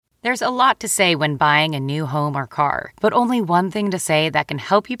There's a lot to say when buying a new home or car, but only one thing to say that can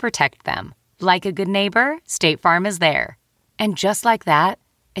help you protect them. Like a good neighbor, State Farm is there. And just like that,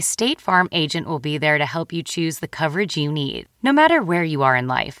 a State Farm agent will be there to help you choose the coverage you need, no matter where you are in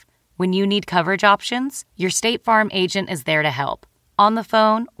life. When you need coverage options, your State Farm agent is there to help, on the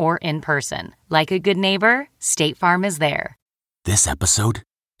phone or in person. Like a good neighbor, State Farm is there. This episode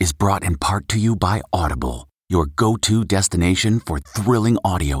is brought in part to you by Audible, your go-to destination for thrilling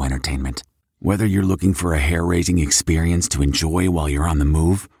audio entertainment. Whether you're looking for a hair-raising experience to enjoy while you're on the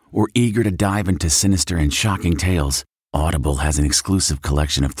move or eager to dive into sinister and shocking tales, Audible has an exclusive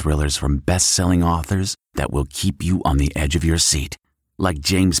collection of thrillers from best-selling authors that will keep you on the edge of your seat. Like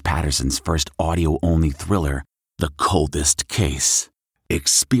James Patterson's first audio-only thriller, The Coldest Case.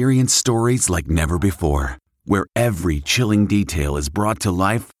 Experience stories like never before, where every chilling detail is brought to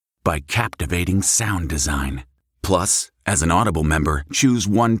life by captivating sound design. Plus, as an Audible member, choose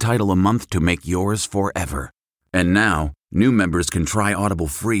one title a month to make yours forever. And now, new members can try Audible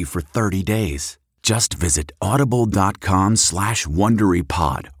free for 30 days. Just visit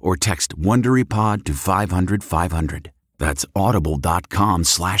audible.com/WonderyPod or text WonderyPod to 500-500. That's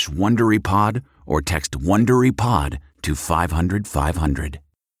audible.com/WonderyPod or text WonderyPod to 500-500.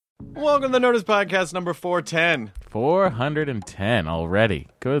 Welcome to the Nerdist Podcast number 410. 410 already.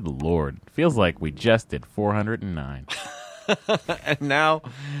 Good Lord. Feels like we just did 409. And now,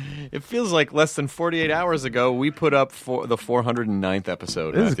 it feels like less than 48 hours ago, we put up for the 409th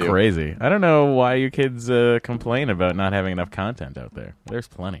episode. This Matthew. is crazy. I don't know why you kids complain about not having enough content out there. There's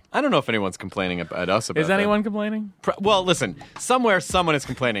plenty. I don't know if anyone's complaining at us about Is anyone complaining? Well, listen, somewhere someone is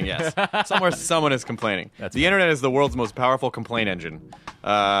complaining, yes. Somewhere someone is complaining. The internet is the world's most powerful complaint engine.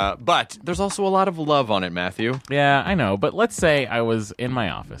 But there's also a lot of love on it, Matthew. Yeah, I know. But let's say I was in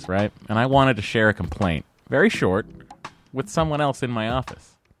my office, right? And I wanted to share a complaint. Very short. With someone else in my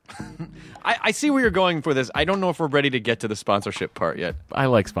office. I see where you're going for this. I don't know if we're ready to get to the sponsorship part yet. I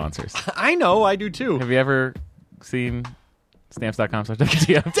like sponsors. I know, I do too. Have you ever seen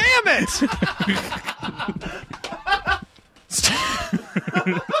stamps.com/WTF? Damn it!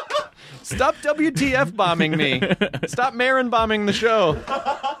 Stop WTF bombing me. Stop Marin bombing the show.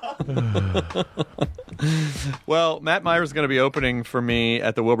 Well, Matt Meyer's going to be opening for me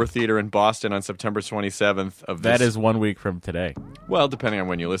at the Wilbur Theater in Boston on September 27th of this. That is 1 week from today. Well, depending on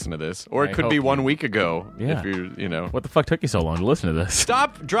when you listen to this. Or it could be 1 week ago. Yeah. If you know. What the fuck took you so long to listen to this?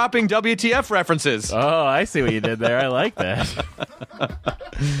 Stop dropping WTF references. Oh, I see what you did there. I like that.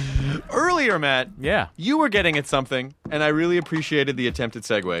 Earlier, Matt. Yeah. You were getting at something, and I really appreciated the attempted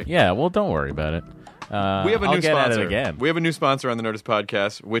segue. Yeah, well, don't worry about it. We have a I'll new get sponsor. at it again. We have a new sponsor on the Nerdist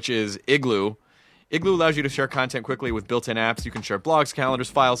Podcast, which is Igloo. Igloo allows you to share content quickly with built-in apps. You can share blogs, calendars,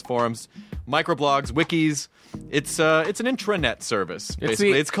 files, forums, microblogs, wikis. It's an intranet service,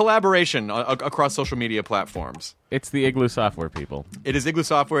 basically. It's collaboration across social media platforms. It's the Igloo software, people. It is Igloo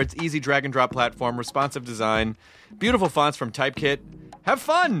software. It's easy drag-and-drop platform, responsive design, beautiful fonts from Typekit. Have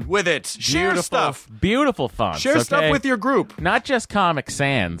fun with it. Share stuff. Beautiful fonts. Share stuff with your group. Not just Comic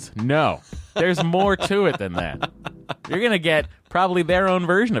Sans. No. There's more to it than that. You're going to get probably their own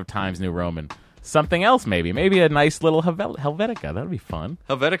version of Times New Roman. Something else, maybe. Maybe a nice little Helvetica. That would be fun.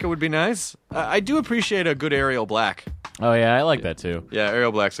 Helvetica would be nice. I do appreciate a good Arial Black. Oh, yeah, I like that, too. Yeah,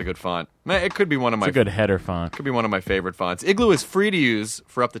 Arial Black's a good font. It could be one of my... It's a good header font. Could be one of my favorite fonts. Igloo is free to use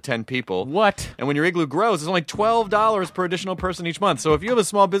for up to 10 people. What? And when your Igloo grows, it's only $12 per additional person each month. So if you have a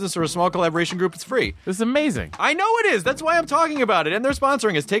small business or a small collaboration group, it's free. This is amazing. I know it is. That's why I'm talking about it. And they're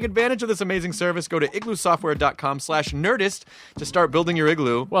sponsoring us. Take advantage of this amazing service. Go to igloosoftware.com/nerdist to start building your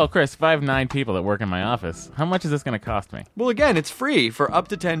Igloo. Well, Chris, if I have 9 people that work in my office, how much is this going to cost me? Well, again, it's free for up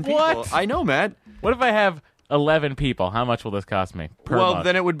to 10 people. What? I know, Matt. What if I have 11 people? How much will this cost me per month?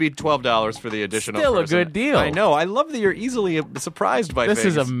 Then it would be $12 for the additional Still person. a good deal. I know. I love that you're easily surprised by This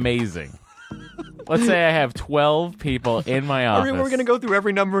things. is amazing. Let's say I have 12 people in my office. I mean, we're going to go through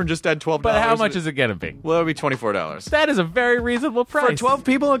every number and just add $12. But how much is it going to be? Well, it would be $24. That is a very reasonable price. For 12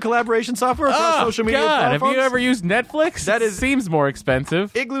 people in collaboration software across social media platforms? Have you ever used Netflix? Seems more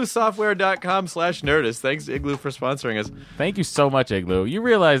expensive. igloosoftware.com/nerdist. Thanks, Igloo, for sponsoring us. Thank you so much, Igloo. You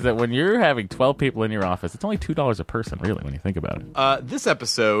realize that when you're having 12 people in your office, it's only $2 a person, really, when you think about it. This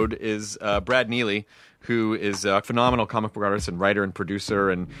episode is Brad Neely, who is a phenomenal comic book artist and writer and producer.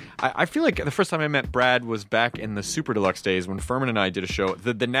 And I feel like the first time I met Brad was back in the Super Deluxe days when Furman and I did a show,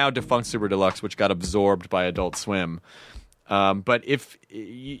 the now defunct Super Deluxe, which got absorbed by Adult Swim. But if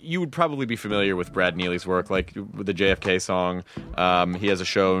you would probably be familiar with Brad Neely's work, like with the JFK song. He has a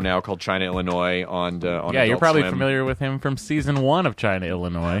show now called China, Illinois on Yeah, Adult you're probably Swim. familiar with him from season 1 of China,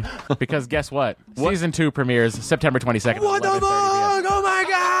 Illinois. Because guess what? Season 2 premieres September 22nd. What the fuck? Oh my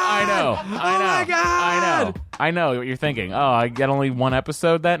god! I know. my God! I know what you're thinking. Oh, I get only one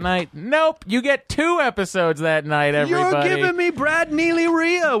episode that night? Nope, you get 2 episodes that night, everybody. You're giving me Brad Neely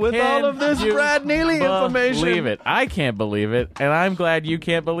Rhea with all of this Brad Neely information. Believe it. I can't believe it, and I'm glad you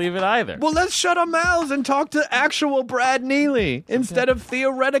can't believe it either. Well, let's shut our mouths and talk to actual Brad Neely instead of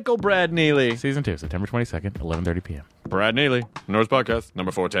theoretical Brad Neely. Season 2, September 22nd, 11:30 p.m. Brad Neely, Norris Podcast,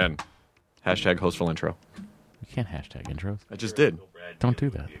 number 410. Hashtag hostful intro. You can't hashtag intros. I just did. Don't do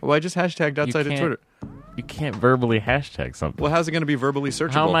that. Well, I just hashtagged outside of Twitter. You can't verbally hashtag something. Well, how's it going to be verbally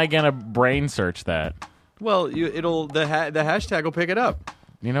searchable? How am I going to brain search that? Well, the hashtag will pick it up.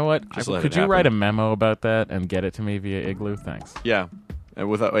 You know what? Just let Could it you happen. write a memo about that and get it to me via Igloo? Thanks. Yeah. And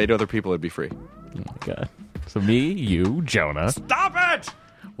with 8 other people, it'd be free. Oh, my God. So me, you, Jonah. Stop it!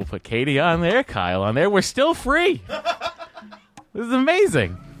 We'll put Katie on there, Kyle on there. We're still free. This is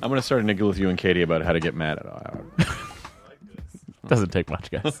amazing. I'm going to start an igloo with you and Katie about how to get mad at Doesn't take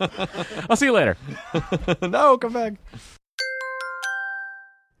much, guys. I'll see you later. No, come back.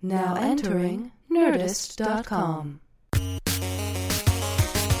 Now entering Nerdist.com.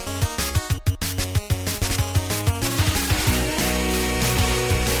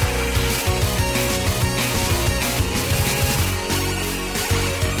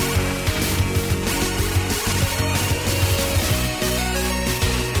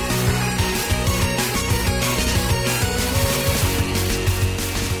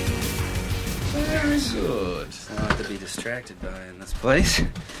 To be distracted by in this place.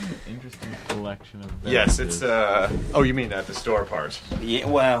 Interesting collection of Yes, it's, oh, you mean at the store part. Yeah,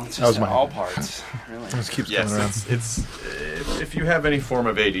 well, it's just all parts, really. Just keeps Yes, coming around. it's if you have any form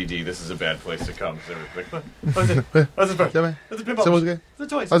of ADD, this is a bad place to come. What's it? What's it? Yeah, man. What's the pinball? So what's good? The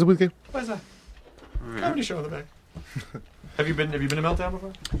toys. How's the weekend? What is that? Comedy show in the back. Have you been to Meltdown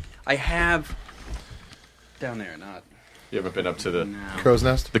before? I have down there, not. You haven't been up to the No. Crow's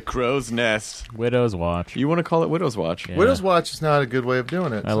Nest? the Crow's Nest. Widow's Watch. You want to call it Widow's Watch? Yeah. Widow's Watch is not a good way of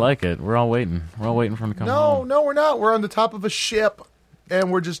doing it. I like it. We're all waiting. We're all waiting for him to come No, home. no, we're not. We're on the top of a ship, and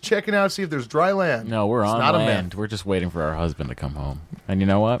we're just checking out to see if there's dry land. No, we're It's on not a land. myth. We're just waiting for our husband to come home. And you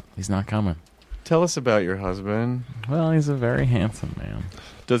know what? He's not coming. Tell us about your husband. Well, he's a very handsome man.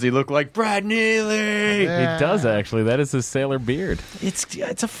 Does he look like Brad Neely? Yeah. He does, actually. That is his sailor beard. It's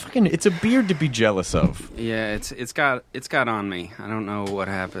a beard to be jealous of. Yeah, it's got on me. I don't know what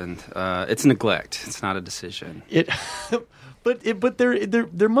happened. It's neglect. It's not a decision. But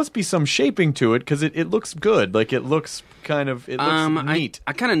there must be some shaping to it because it looks good. Like it looks neat.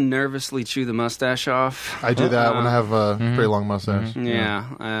 I kind of nervously chew the mustache off. I do that when I have a pretty long mustache.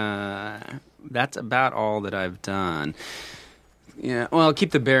 Yeah, that's about all that I've done. Yeah, well,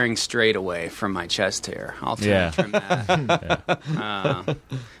 keep the bearing straight away from my chest hair. I'll trim that.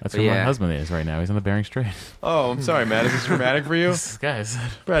 That's where my husband is right now. He's on the Bering Strait. Oh, I'm sorry, Matt. Is this dramatic for you? Guys,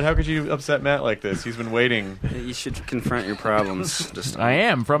 Brad, how could you upset Matt like this? He's been waiting. You should confront your problems. Just I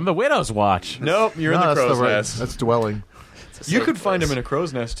am from the Widow's Watch. Nope, you're in the that's crow's right- nest. That's dwelling. You could find him in a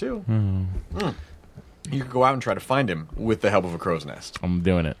crow's nest, too. You could go out and try to find him with the help of a crow's nest. I'm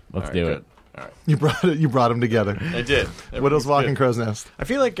doing it. Let's All right, do good. it. All right. You brought them together. I did. Widow's Walk and Crow's Nest. I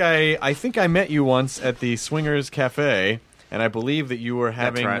feel like I think I met you once at the Swingers Cafe, and I believe that you were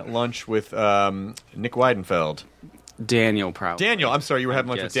having right. lunch with Nick Weidenfeld. Daniel, probably. Daniel, I'm sorry, you were having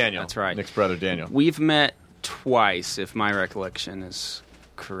lunch with Yes, Daniel. that's right. Nick's brother, Daniel. We've met twice, if my recollection is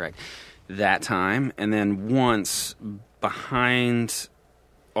correct, that time, and then once behind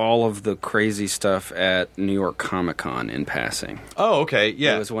all of the crazy stuff at New York Comic Con in passing. Oh, okay,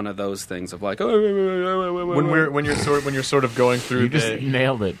 yeah. It was one of those things of like, when you're sort of going through You just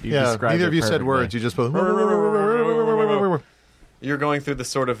nailed it. You Yeah, described neither it of you said perfectly. words. You just both. you're going through the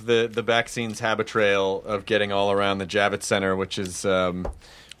sort of the back scenes habit trail of getting all around the Javits Center, which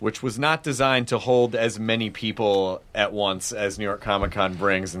was not designed to hold as many people at once as New York Comic Con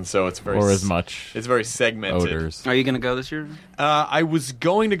brings, and so it's very Or as much It's very segmented. odors. Are you going to go this year? I was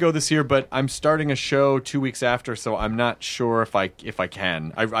going to go this year, but I'm starting a show 2 weeks after, so I'm not sure if I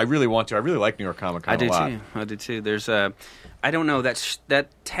can. I really want to. I really like New York Comic Con I do a lot. too. I do too. There's a, I don't know, that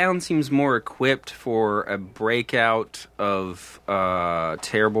town seems more equipped for a breakout of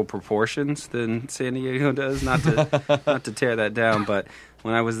terrible proportions than San Diego does. Not to tear that down, but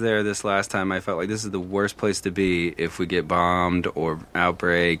when I was there this last time, I felt like this is the worst place to be if we get bombed or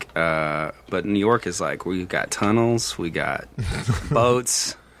outbreak. But New York is like, we got tunnels, we got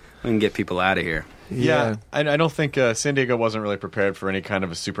boats, we can get people out of here. Yeah, I don't think San Diego wasn't really prepared for any kind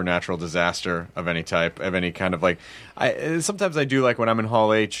of a supernatural disaster of any type, of any kind of like. Sometimes I do like when I'm in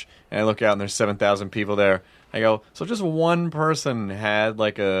Hall H and I look out and there's 7,000 people there. I go, so just one person had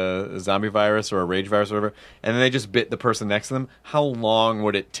like a zombie virus or a rage virus or whatever, and then they just bit the person next to them, how long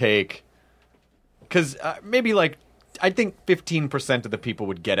would it take? Because maybe like, I think 15% of the people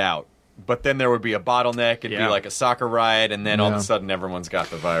would get out. But then there would be a bottleneck, it'd be like a soccer riot, and then all of a sudden everyone's got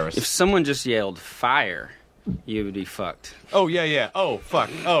the virus. If someone just yelled fire, you would be fucked. Oh, yeah. Oh,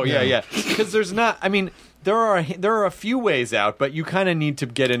 fuck. Oh, yeah. Because there's not, I mean, there are a few ways out, but you kind of need to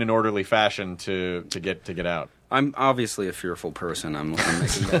get in an orderly fashion to get out. I'm obviously a fearful person. I'm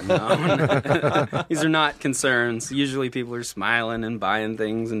making that known. These are not concerns. Usually people are smiling and buying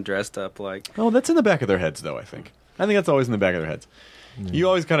things and dressed up like... Oh, that's in the back of their heads, though, I think. I think that's always in the back of their heads. You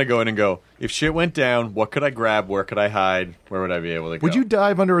always kind of go in and go, if shit went down, what could I grab? Where could I hide? Where would I be able to go? Would you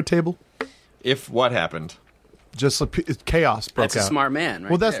dive under a table? If what happened? Just chaos broke out. That's a smart man, right?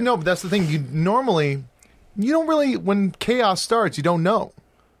 Well, that's there. no, but that's the thing. You don't really, when chaos starts, you don't know.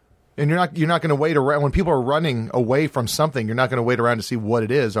 And you're not going to wait around when people are running away from something. You're not going to wait around to see what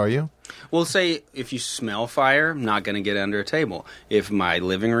it is, are you? Well, say if you smell fire, I'm not going to get under a table. If my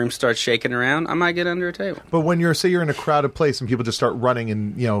living room starts shaking around, I might get under a table. But when you're in a crowded place and people just start running,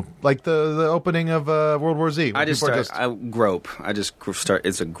 and like the opening of World War Z, I grope. I just start.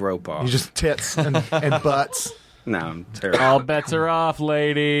 It's a grope off. You just tits and butts. No, I'm terrible. All bets are off,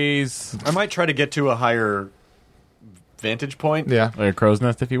 ladies. I might try to get to a higher vantage point. Yeah. Like a crow's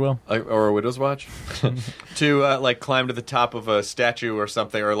nest, if you will. Or a widow's watch. To like climb to the top of a statue or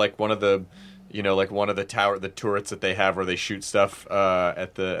something, or like one of the the turrets that they have where they shoot stuff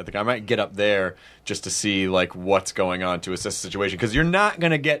at the I might get up there just to see like what's going on to assess the situation, because you're not going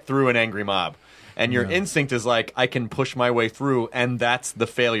to get through an angry mob. And your instinct is like, I can push my way through, and that's the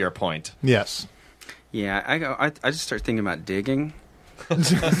failure point. Yes. Yeah, I just start thinking about digging.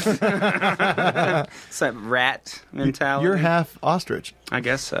 It's that rat mentality. You're half ostrich. I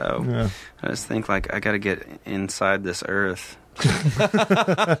guess so. Yeah. I just think like I got to get inside this earth. Hey,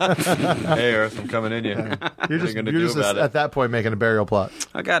 Earth, I'm coming in you. You're just at that point making a burial plot.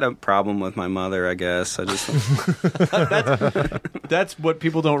 I got a problem with my mother, I guess. I just That's what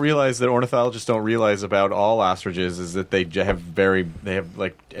people don't realize, that ornithologists don't realize about all ostriches, is that they have very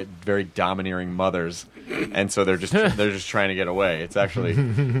domineering mothers, and so they're just trying to get away. It's actually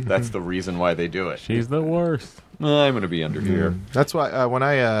that's the reason why they do it. She's the worst. I'm going to be under here. That's why when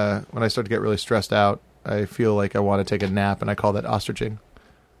I start to get really stressed out, I feel like I want to take a nap, and I call that ostriching.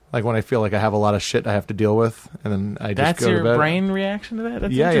 Like when I feel like I have a lot of shit I have to deal with, and then I just go to bed. That's your brain reaction to that?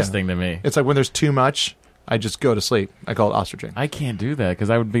 That's interesting to me. It's like when there's too much, I just go to sleep. I call it ostriching. I can't do that because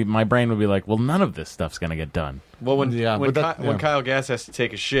my brain would be like, well, none of this stuff's going to get done. Well, when Kyle Gass has to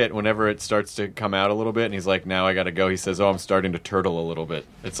take a shit, whenever it starts to come out a little bit, and he's like, now I got to go, he says, oh, I'm starting to turtle a little bit.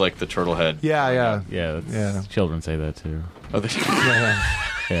 It's like the turtle head. Yeah. Yeah, children say that too. Oh,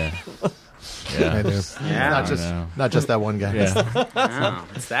 Yeah. Yeah, I do. Yeah. Not just that one guy. Yeah. wow,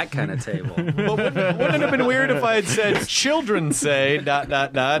 it's that kind of table. Well, wouldn't it have been weird if I had said, children say, ...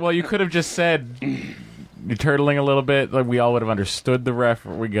 Well, you could have just said, you're turtling a little bit. Like we all would have understood the ref.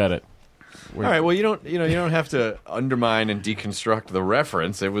 We got it. All right. Well, you don't have to undermine and deconstruct the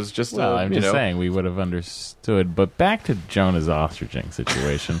reference. It was just. I'm just saying we would have understood. But back to Jonah's ostriching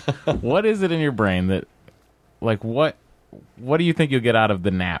situation. What is it in your brain that, like, what do you think you'll get out of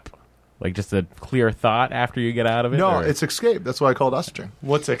the nap? Like just a clear thought after you get out of it? No, or? it's escape. That's why I called ostriching.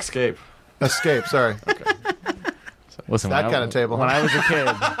 What's escape? Escape. Sorry. Okay. Listen, that kind of table. When I was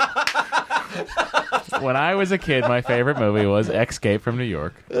a kid, my favorite movie was Escape from New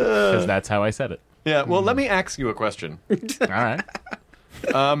York, because that's how I said it. Yeah. Well, let me ask you a question. All right.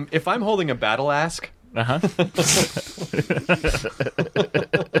 If I'm holding a battle ask. Uh-huh.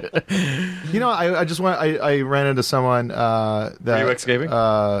 I ran into someone that. Are you escaping?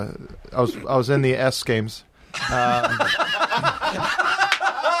 I was in the S games.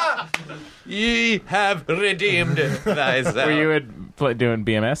 Ye have redeemed thyself. Were you doing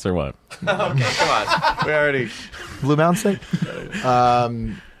BMS or what? Okay, come on. We already Blue Mountain State.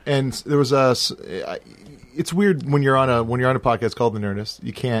 And there was it's weird when you're on a podcast called The Nerdist.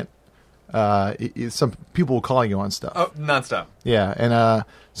 You can't. Some people will call you on stuff. Oh, nonstop. Yeah, and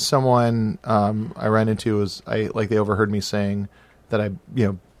someone I ran into they overheard me saying that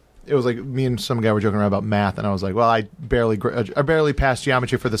it was like me and some guy were joking around about math, and I was like, well, I barely passed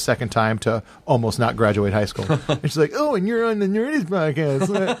geometry for the second time to almost not graduate high school. And she's like, oh, and you're on the Nerdist podcast.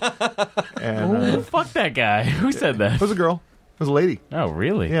 And fuck that guy. Who said that? it was a girl. It was a lady. Oh,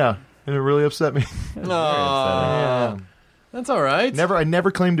 really? Yeah, and it really upset me. Yeah. That's all right. I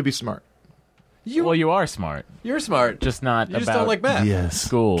never claimed to be smart. Well, you are smart. You're smart. Just not You just about don't like math. Yes.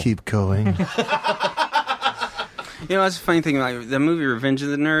 School. Keep going. That's a funny thing. Like the movie Revenge of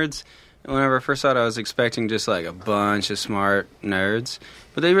the Nerds, Whenever I first saw it, I was expecting just like a bunch of smart nerds,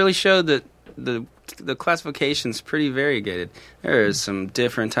 but they really showed that the classification's pretty variegated. There's some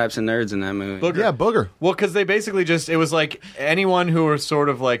different types of nerds in that movie. Booger. Yeah, Booger. Well, because they basically it was like anyone who were sort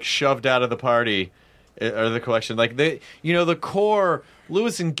of like shoved out of the party or the collection. Like the core,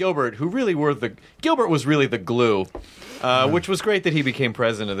 Lewis and Gilbert, who really were Gilbert was really the glue, which was great that he became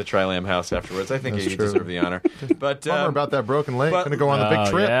president of the Tri-Lamb House afterwards. I think That's he true. deserved the honor. But Bummer about that broken leg. but- Going to go on the big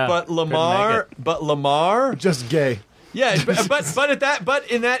trip. yeah. but Couldn't Lamar, Just gay. yeah,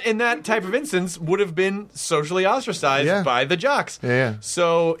 but in that type of instance would have been socially ostracized Yeah. by the jocks. Yeah.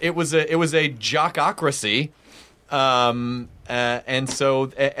 So it was a jockocracy, and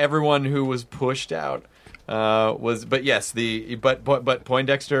so everyone who was pushed out was. But yes, but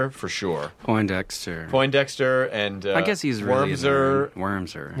Poindexter for sure. Poindexter and I guess he's really Wormser.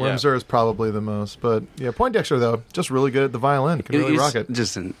 Wormser. Wormser is probably the most, but yeah, Poindexter though, just really good at the violin. Can really He's rock it.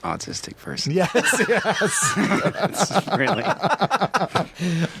 just an autistic person. Yes, yes. Really.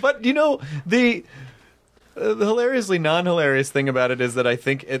 But the hilariously non-hilarious thing about it is that I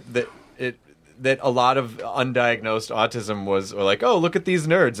think that a lot of undiagnosed autism was like, oh, look at these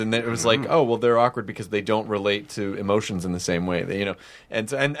nerds, and then it was like, oh, well, they're awkward because they don't relate to emotions in the same way.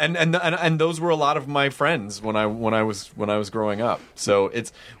 And those were a lot of my friends when I was growing up. So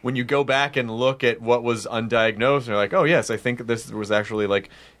it's when you go back and look at what was undiagnosed, and you're like, oh yes, I think this was actually like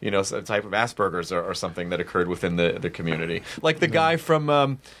a type of Asperger's or something that occurred within the community, like the guy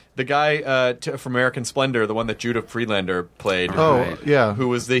from. The guy from American Splendor, the one that Judah Friedlander played. Oh, Right. yeah. He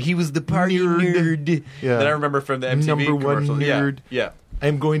was the party nerd. Yeah. That I remember from the MTV Number one commercial. nerd. Yeah.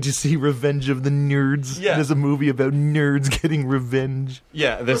 I'm going to see Revenge of the Nerds. Yeah. It is a movie about nerds getting revenge.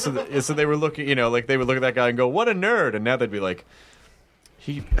 Yeah. So they were looking, like they would look at that guy and go, "What a nerd!" And now they'd be like,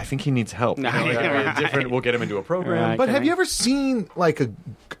 I think he needs help. We'll get him into a program. Right. But have you ever seen like a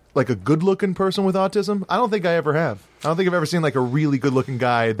good-looking person with autism? I don't think I ever have. I don't think I've ever seen like a really good-looking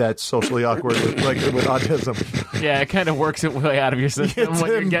guy that's socially awkward with autism. Yeah, it kind of works its way out of your system when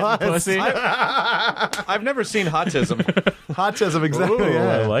you're it getting must. pussy. I've never seen Hotism. Autism, exactly. Ooh,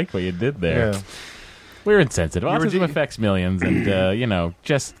 yeah. I like what you did there. Yeah. We're insensitive. You were Autism affects millions, and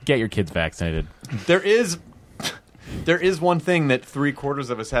just get your kids vaccinated. There is one thing that 3/4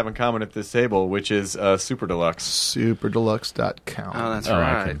 of us have in common at this table, which is Super Deluxe. Superdeluxe.com. Oh, that's Oh, I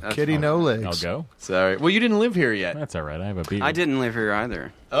right. can- That's Kitty fun. no I'll legs. go. Sorry. Well, you didn't live here yet. That's all right. I have a beaver. I didn't live here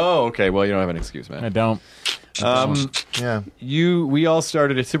either. Oh, okay. Well, you don't have an excuse, I man. don't. Yeah. We all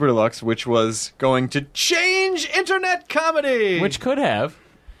started at Super Deluxe, which was going to change internet comedy. Which could have.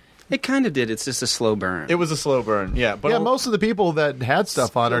 It kind of did. It's just a slow burn. it was a slow burn, yeah. But Yeah, most of the people that had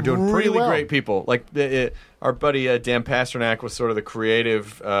stuff on are doing pretty really well. great people. Like our buddy Dan Pasternak was sort of the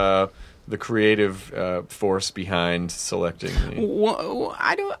creative force behind selecting me. Well,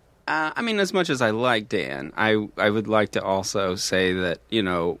 I don't. I mean, as much as I like Dan, I would like to also say that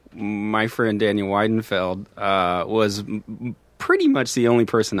my friend Daniel Weidenfeld was pretty much the only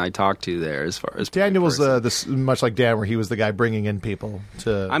person I talked to there as far as Daniel was person. much like Dan, where he was the guy bringing in people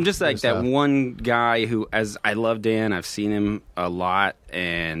to. I'm just do like that stuff. one guy who, as I love Dan, I've seen him a lot,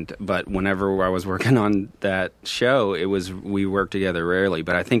 but whenever I was working on that show, we worked together rarely.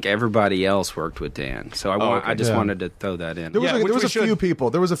 But I think everybody else worked with Dan, so I just Yeah. wanted to throw that in. There was, Yeah, there which was we a few should. people.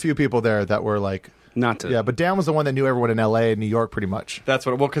 There was a few people there that were like, Not to. yeah, but Dan was the one that knew everyone in L.A. and New York pretty much. That's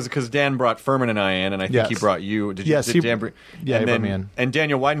what. Well, because Dan brought Furman and I in, and I think Yes. he brought you. Did you? Yes, did he- Dan bring? yeah, and he then brought me in. and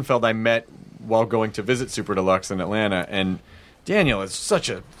Daniel Weidenfeld I met while going to visit Super Deluxe in Atlanta, and Daniel is such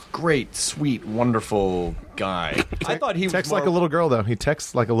a great, sweet, wonderful guy. I thought he Texts was like a little girl, though. He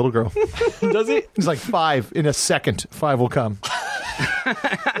texts like a little girl. Does he? He's like 5 in a second. 5 will come.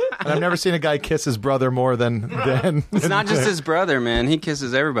 And I've never seen a guy kiss his brother more than. It's not just his brother, man. He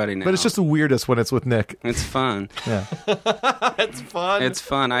kisses everybody now. But it's just the weirdest when it's with Nick. It's fun. Yeah. It's fun. It's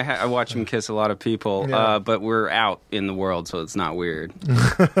fun. I watch him kiss a lot of people, Yeah. but we're out in the world, so it's not weird.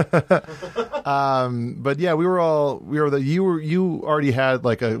 But yeah, you already had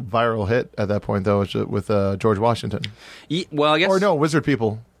like a viral hit at that point though, with George Washington. Well, I guess. Or no, Wizard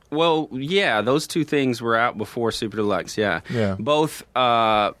People. Well, yeah, those two things were out before Super Deluxe. Yeah. Yeah. Both,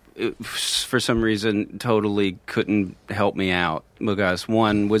 for some reason, totally couldn't help me out because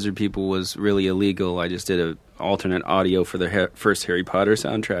one, Wizard People was really illegal. I just did an alternate audio for the first Harry Potter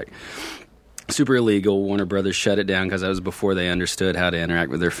soundtrack. super illegal. Warner Brothers shut it down because that was before they understood how to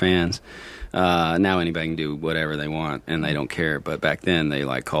interact with their fans. Now anybody can do whatever they want, and they don't care. But back then, they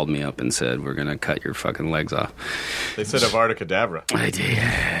like called me up and said, "We're gonna cut your fucking legs off." They said Avada Kedavra. I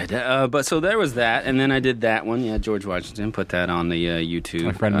did. But so there was that, and then I did that one. Yeah, George Washington, put that on the YouTube.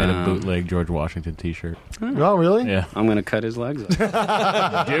 My friend made a bootleg George Washington T-shirt. Oh, really? Yeah. I'm gonna cut his legs off.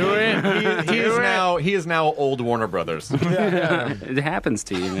 Do it. He is now old Warner Brothers. It happens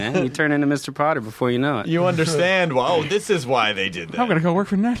to you, man. You turn into Mr. Potter before you know it. You understand? Wow, this is why they did that. I'm gonna go work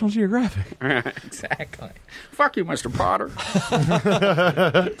for National Geographic. Exactly. Fuck you, Mr. Potter.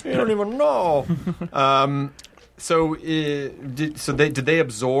 You don't even know. Did they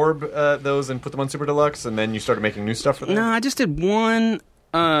absorb those and put them on Super Deluxe, and then you started making new stuff for them? No, I just did one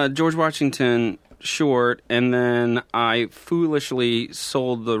George Washington short, and then I foolishly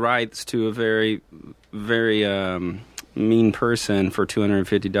sold the rights to a very, very mean person for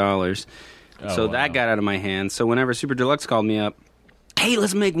 $250. So that got out of my hands. So whenever Super Deluxe called me up, hey,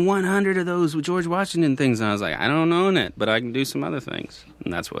 let's make 100 of those with George Washington things. And I was like, I don't own it, but I can do some other things.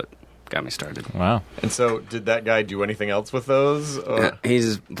 And that's what got me started. Wow. And so did that guy do anything else with those? Or?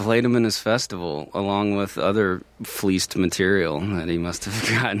 He's played them in his festival, along with other fleeced material that he must have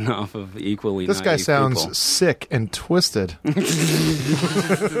gotten off of equally This guy naive sounds people. sick and twisted.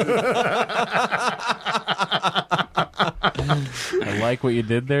 I like what you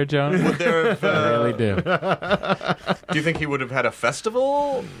did there, Jonah. Would there have, I really do. do you think he would have had a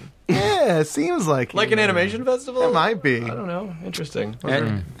festival? Yeah, it seems like Like an animation festival? It might be. I don't know. Interesting. At Did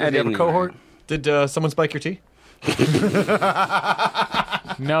you have a any cohort? rate. Did someone spike your tea?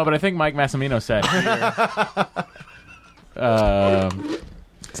 No, but I think Mike Massimino said.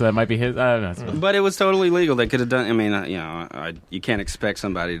 So that might be his. I don't know. But it was totally legal. They could have done. I mean, you can't expect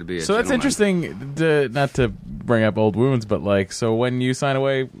somebody to be a So that's gentleman. interesting. Not to bring up old wounds, but like, so when you sign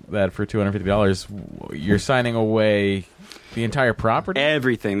away that for $250, you're signing away the entire property.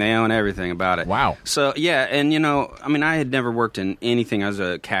 Everything. They own everything about it. Wow. So, yeah, and, I mean, I had never worked in anything. I was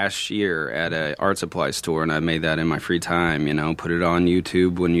a cashier at an art supply store, and I made that in my free time, put it on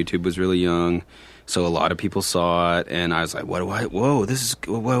YouTube when YouTube was really young. So a lot of people saw it, and I was like, what do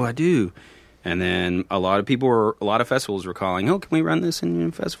I do? And then a lot of festivals were calling, oh, can we run this in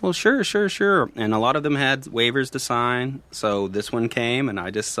your festival? Sure. And a lot of them had waivers to sign. So this one came, and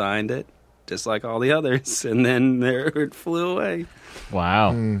I just signed it, just like all the others. And then there it flew away.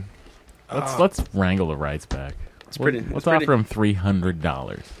 Wow. Let's wrangle the rights back. Let's offer him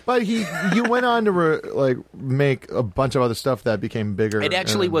 $300. But you went on to make a bunch of other stuff that became bigger. It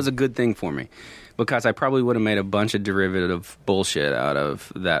actually was a good thing for me, because I probably would have made a bunch of derivative bullshit out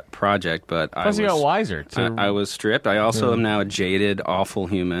of that project. But Plus, you got wiser. I was stripped. I also am now a jaded, awful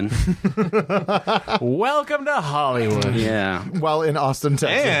human. Welcome to Hollywood. Yeah. Well, in Austin,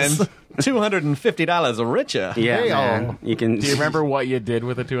 Texas. And $250 richer. Yeah, Hey, man. You can. Do you remember what you did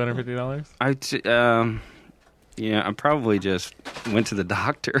with the $250? I probably just went to the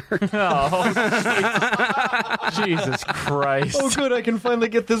doctor. Jesus Christ. Oh, good. I can finally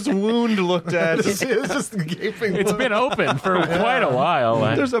get this wound looked at. It's just gaping. It's been open for quite a while.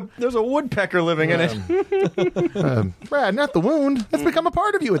 There's a woodpecker living in it. Brad, not the wound. It's become a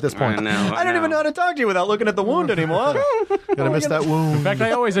part of you at this point. I know. I don't even know how to talk to you without looking at the wound anymore. Gotta miss that wound. In fact,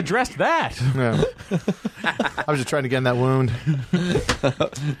 I always addressed that. Yeah. I was just trying to get in that wound.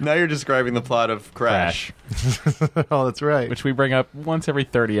 Now you're describing the plot of Crash. Oh, that's right. Which we bring up once every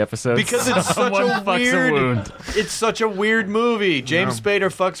 30 episodes. Because it's such Someone a fucks weird. a wound. It's such a weird movie. James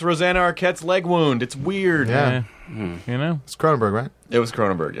Spader fucks Rosanna Arquette's leg wound. It's weird. Yeah. You know? It's Cronenberg, right? It was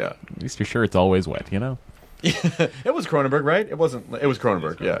Cronenberg. Yeah. At least you're sure it's always wet, you know? It was Cronenberg, right? It wasn't. It was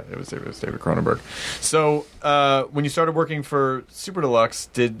Cronenberg. Yeah, it was David Cronenberg. So when you started working for Super Deluxe,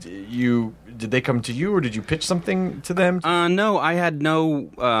 did they come to you, or did you pitch something to them? No, I had no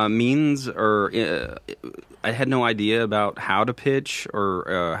means, or I had no idea about how to pitch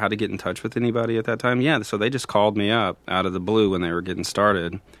or how to get in touch with anybody at that time. Yeah, so they just called me up out of the blue when they were getting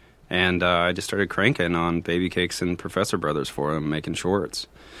started, and I just started cranking on Baby Cakes and Professor Brothers for them, making shorts.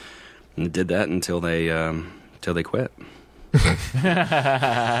 And did that until they quit.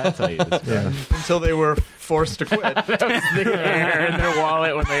 I'll tell you this. Yeah. Until they were forced to quit. That was the air in their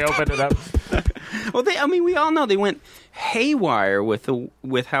wallet when they opened it up. Well, we all know they went haywire with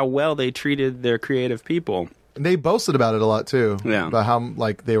how well they treated their creative people. They boasted about it a lot too. Yeah. About how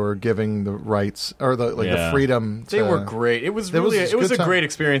they were giving the rights or the freedom. They were great. It was really a it was a good time. great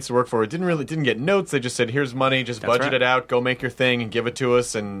experience to work for. It didn't get notes. They just said, "Here's money. Just That's budget right. it out. Go make your thing and give it to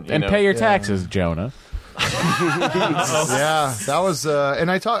us." And Pay your taxes, Jonah. Yeah, that was. And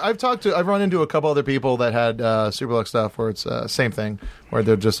I've run into a couple other people that had Super Deluxe stuff where it's same thing, where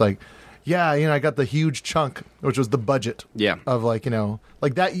they're just like, yeah, I got the huge chunk, which was the budget. Yeah. Of like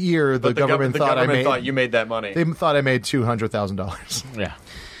that year, the government thought I made. thought you made that money. They thought I made $200,000. Yeah.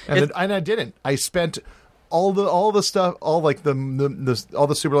 And I didn't. I spent all the stuff, all like all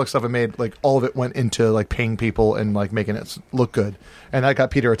the Super Deluxe stuff I made, like all of it went into like paying people and like making it look good, and that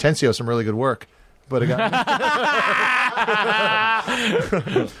got Peter Atencio some really good work. But it got,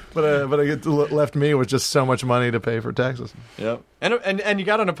 but it left me with just so much money to pay for taxes. Yep. And you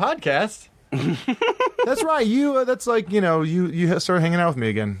got on a podcast. That's right. That's like you started hanging out with me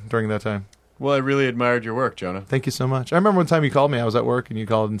again during that time. Well, I really admired your work, Jonah. Thank you so much. I remember one time you called me. I was at work and you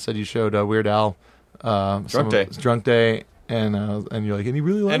called and said you showed Weird Al Drunk Day, and you're like, and you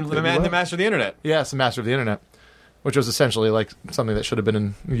really liked and it. the Master of the Internet. Yes, the Master of the Internet, which was essentially like something that should have been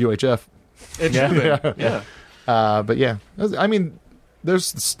in UHF. It should have been. Yeah. But yeah, I mean,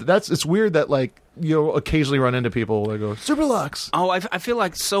 it's weird that like you'll occasionally run into people that go Super Deluxe. Oh, I feel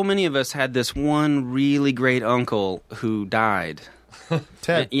like so many of us had this one really great uncle who died.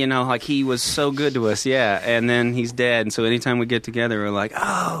 Ted. Like he was so good to us, yeah, and then he's dead, and so anytime we get together, we're like,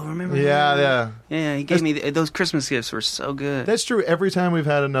 oh, remember that? Yeah, he gave me those Christmas gifts were so good. That's true. Every time we've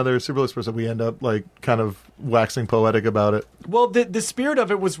had another Super Deluxe person, we end up like kind of waxing poetic about it. Well, the spirit of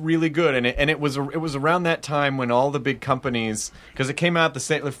it was really good, and it was around that time when all the big companies, because it came out the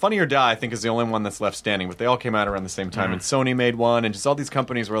same. Funny or Die, I think, is the only one that's left standing, but they all came out around the same time, and Sony made one, and just all these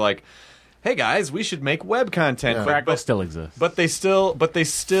companies were like, hey guys, we should make web content. Yeah. Fractal still exists. But at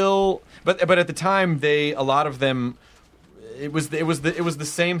the time, a lot of them, it was the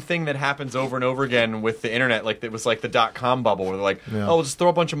same thing that happens over and over again with the internet. Like it was like the .com bubble, where they're like, oh, we'll just throw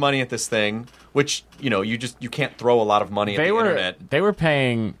a bunch of money at this thing, which you can't throw a lot of money at the internet. They were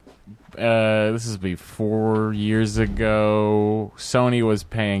paying. This is 4 years ago. Sony was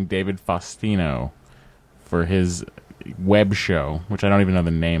paying David Faustino for his web show, which I don't even know the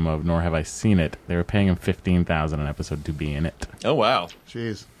name of, nor have I seen it. They were paying him $15,000 an episode to be in it. Oh wow!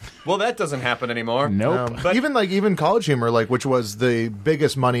 Jeez. Well, that doesn't happen anymore. Nope. But even College Humor, like which was the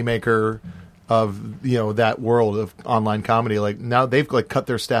biggest moneymaker of that world of online comedy, like now they've like cut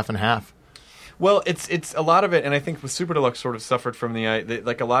their staff in half. Well, it's a lot of it, and I think with Super Deluxe sort of suffered from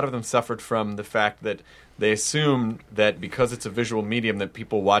like a lot of them suffered from the fact that they assumed that because it's a visual medium that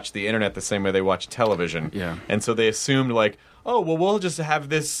people watch the internet the same way they watch television. Yeah. And so they assumed like, oh, well, we'll just have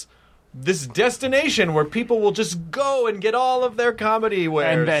this destination where people will just go and get all of their comedy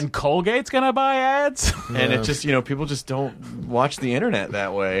wares. And then Colgate's gonna buy ads? And it just, people just don't watch the internet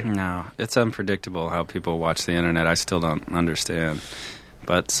that way. No, it's unpredictable how people watch the internet. I still don't understand.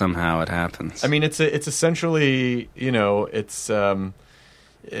 But somehow it happens. I mean, it's essentially, it's a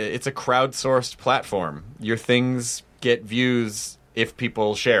crowdsourced platform. Your things get views if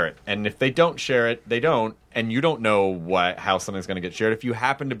people share it, and if they don't share it, they don't, and you don't know how something's going to get shared. If you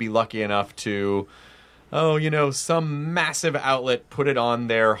happen to be lucky enough to, some massive outlet put it on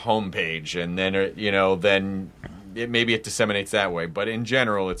their homepage, and then then maybe it disseminates that way. But in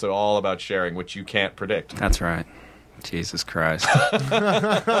general, it's all about sharing, which you can't predict. That's right. Jesus Christ.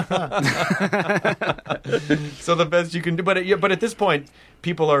 So the best you can do, but at this point,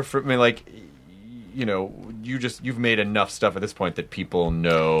 people are you've made enough stuff at this point that people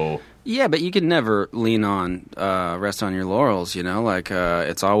know. Yeah, but you can never lean on, rest on your laurels,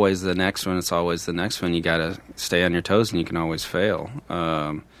 it's always the next one. It's always the next one. You got to stay on your toes, and you can always fail.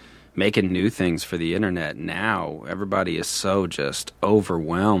 Making new things for the internet now, everybody is so just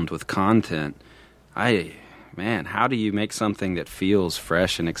overwhelmed with content. Man, how do you make something that feels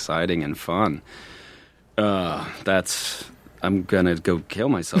fresh and exciting and fun? I'm going to go kill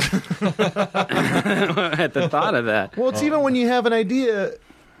myself at the thought of that. Well, it's even when you have an idea,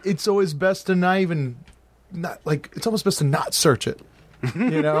 it's always best to it's almost best to not search it.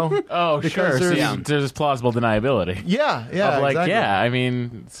 Oh, sure. There's plausible deniability. Yeah, exactly. I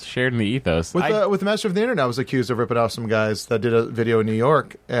mean, it's shared in the ethos. With the Master of the Internet, I was accused of ripping off some guys that did a video in New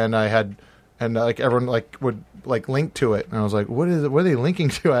York, and everyone would link to it, and I was like, what are they linking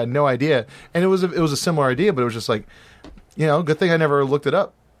to? I had no idea, and it was a similar idea, but it was just like, good thing I never looked it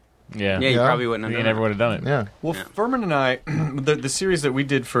up. Yeah, you probably wouldn't have. You never would have done it. Yeah. Well, Furman and I, the series that we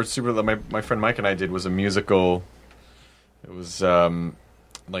did for Super, my friend Mike and I did was a musical. It was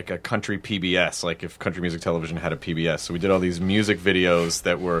like a country PBS, like if country music television had a PBS. So we did all these music videos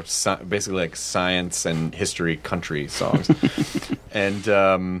that were basically like science and history country songs,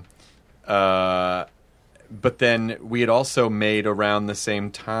 and. But then we had also made around the same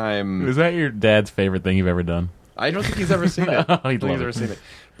time. Is that your dad's favorite thing you've ever done? I don't think he's ever seen it. He'd love it.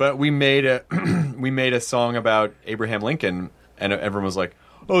 But we made a song about Abraham Lincoln, and everyone was like,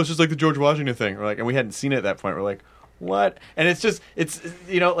 "Oh, it's just like the George Washington thing." And we hadn't seen it at that point. We're like, what? And it's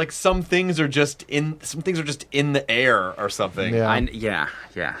like some things are just in the air or something. Yeah.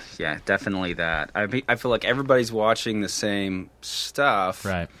 Yeah, definitely that. I feel like everybody's watching the same stuff,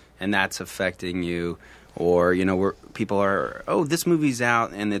 Right. and that's affecting you. Or, where people are, this movie's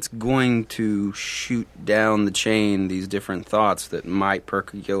out, and it's going to shoot down the chain these different thoughts that might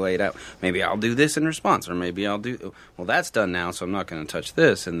percolate out. Maybe I'll do this in response, or maybe I'll do, well, that's done now, so I'm not going to touch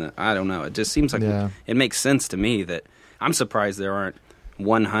this. And I don't know. It just seems like it makes sense to me that I'm surprised there aren't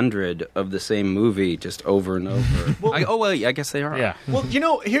 100 of the same movie just over and over. I guess they are. Yeah. Well,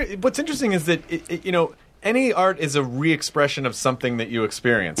 here what's interesting is that any art is a re-expression of something that you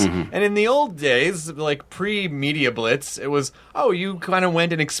experience. Mm-hmm. And in the old days, like pre-Media Blitz, it was, you kind of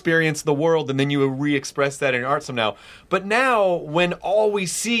went and experienced the world and then you re-expressed that in art somehow. But now, when all we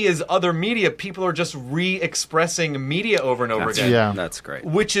see is other media, people are just re-expressing media over and over again. Yeah. That's great.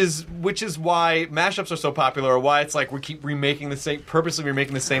 Which is why mashups are so popular, or why it's like we keep purposely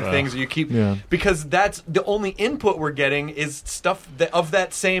remaking the same things, or you keep because that's the only input we're getting is stuff of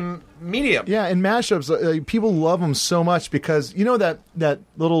that same medium. Yeah, and mashups, people love them so much because that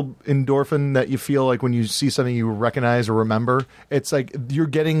little endorphin that you feel like when you see something you recognize or remember. It's like you're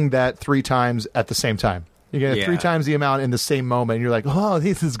getting that 3 times at the same time. You're getting 3 times the amount in the same moment. And you're like, oh,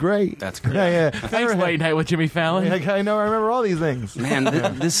 this is great. That's great. Yeah. Thanks, Late Night with Jimmy Fallon. Like, I know, I remember all these things. Man,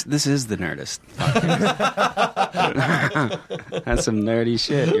 this is the Nerdist. That's some nerdy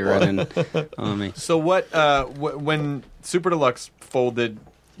shit you're running on me. So what? When Super Deluxe folded,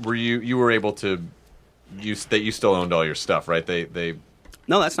 were you were able to use that? You still owned all your stuff, right? They.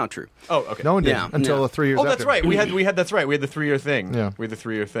 No, that's not true. Oh, okay. No one did Yeah, until no. 3 years Oh, after. that's right. We had that's right. We had the 3-year thing. Yeah. We had the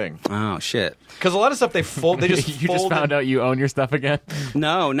 3-year thing. Oh shit. Because a lot of stuff they just You just found out you own your stuff again?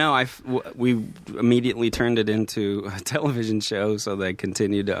 No. We immediately turned it into a television show, so they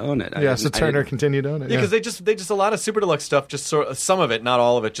continued to own it. Yeah, so Turner continued to own it. Yeah, because they just a lot of Super Deluxe stuff, just sort of, some of it, not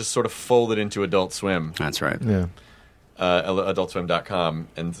all of it, just sort of folded into Adult Swim. That's right. Yeah. AdultSwim.com,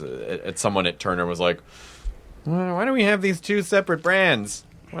 and someone at Turner was like, why do we have these 2 separate brands?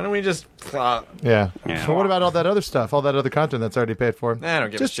 Why don't we just... Yeah. Yeah. So what about all that other stuff, all that other content that's already paid for? I don't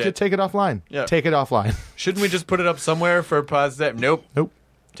give a just shit. take it offline. Yeah. Take it offline. Shouldn't we just put it up somewhere for positive? Nope.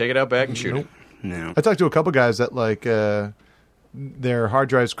 Take it out back and shoot it. No. I talked to a couple guys that their hard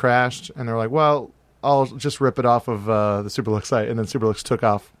drives crashed, and they're like, well, I'll just rip it off of the Superlux site, and then Superlux took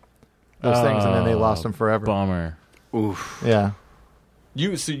off those things, and then they lost them forever. Bummer. Oof. Yeah.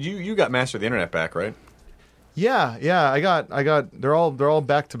 You got Master of the Internet back, right? Yeah. I got. They're all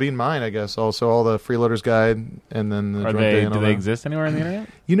back to being mine, I guess. Also, all the Freeloaders Guide, and then the Are Drunk they? Day and Do all they that. exist anywhere on the internet?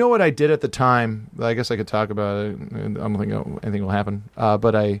 You know what I did at the time? I guess I could talk about it. I don't think anything will happen.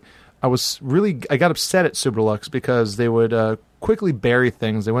 But I got upset at Super Deluxe because they would quickly bury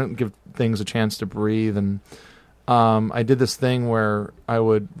things. They wouldn't give things a chance to breathe, and I did this thing where I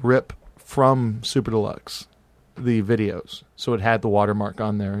would rip from Super Deluxe the videos, so it had the watermark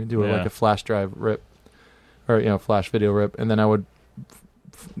on there. Do like a flash drive rip, or flash video rip, and then I would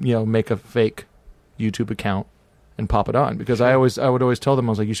make a fake YouTube account and pop it on, because I would always tell them,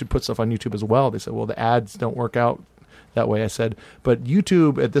 I was like, you should put stuff on YouTube as well. They said, well, the ads don't work out that way. I said, but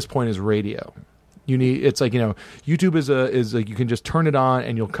YouTube at this point is radio. YouTube is like you can just turn it on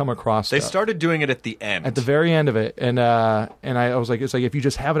and you'll come across They stuff. started doing it at the end. At the very end of it, and I was like, it's like if you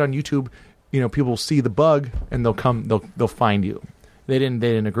just have it on YouTube, people will see the bug and they'll find you. They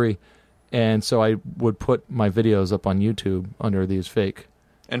didn't agree, and so I would put my videos up on YouTube under these fake.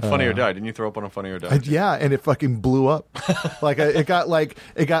 And Funny or Die. Didn't you throw up on a Funny or Die? Yeah, and it fucking blew up. It got like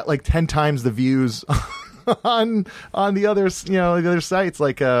 10 times the views on the others, the other sites,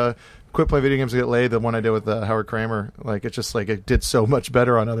 like Quit Play Video Games to Get Laid, the one I did with Howard Kramer. Like it just it did so much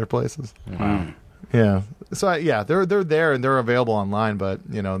better on other places. Wow. Yeah. So they're there and they're available online, but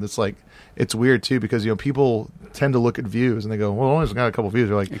it's weird too, because people tend to look at views and they go, well, I only got a couple views.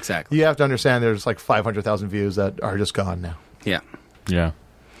 They're like, Exactly. You have to understand there's like 500,000 views that are just gone now. Yeah. Yeah.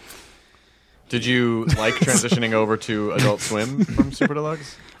 Did you like transitioning over to Adult Swim from Super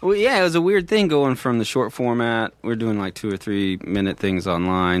Deluxe? Well, yeah, it was a weird thing going from the short format. We're doing like 2 or 3 minute things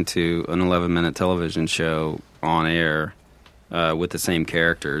online to an 11-minute television show on air with the same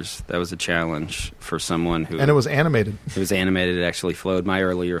characters. That was a challenge for someone who... And it was animated. It was animated. It actually flowed. My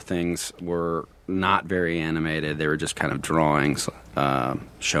earlier things were not very animated. They were just kind of drawings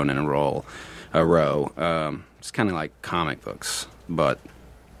shown in a row. It's kind of like comic books, but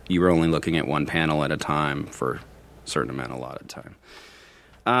you were only looking at one panel at a time for a certain amount, a lot of time.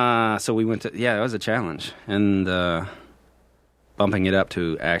 So we went to... Yeah, it was a challenge. And bumping it up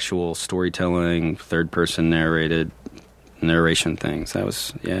to actual storytelling, third-person narrated narration things. That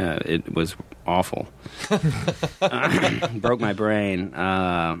was, it was awful. Broke my brain.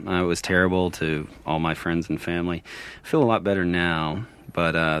 I was terrible to all my friends and family. I feel a lot better now,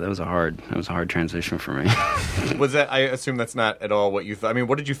 but that was a hard transition for me. Was that? I assume that's not at all what you thought. I mean,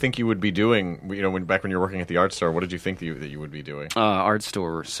 what did you think you would be doing? You know, back when you were working at the art store, what did you think that you would be doing? Art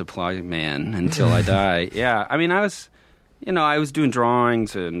store supply man until I die. Yeah, I mean, I was doing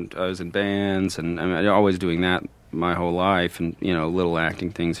drawings and I was in bands, and I mean, always doing that my whole life, and little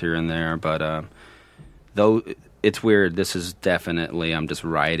acting things here and there. But though it's weird, this is definitely, I'm just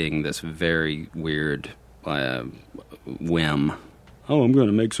riding this very weird whim. Oh, I'm going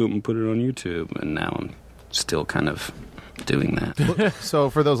to make something and put it on YouTube, and now I'm still kind of doing that. So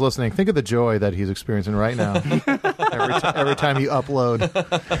for those listening, think of the joy that he's experiencing right now. every time you upload.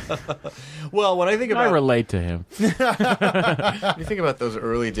 Well, when I think about... I relate to him. When you think about those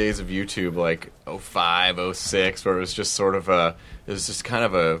early days of YouTube, like 05, 06, where it was just sort of it was just kind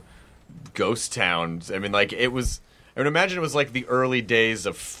of a ghost town. I mean, like, it was... I would imagine it was like the early days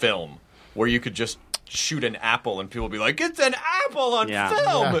of film, where you could just shoot an apple and people would be like, it's an apple on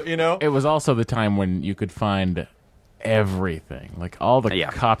film, you know? It was also the time when you could find everything, like all the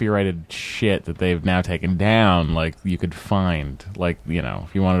copyrighted shit that they've now taken down, like you could find, like,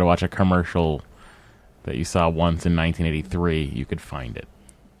 if you wanted to watch a commercial that you saw once in 1983, you could find it.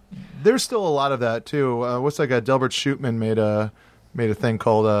 There's still a lot of that too. What's that guy? Delbert Shootman made a thing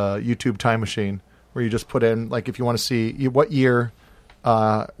called YouTube Time Machine, where you just put in, like, if you want to see what year,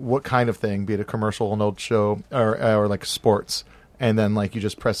 what kind of thing, be it a commercial, an old show, or like sports, and then like you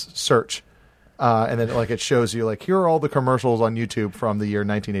just press search. And then, like, it shows you, like, here are all the commercials on YouTube from the year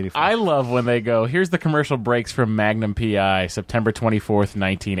 1985. I love when they go, here's the commercial breaks from Magnum P.I., September 24th,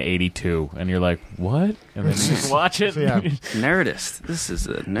 1982. And you're like, what? And then you just watch it. Yeah. Nerdist. This is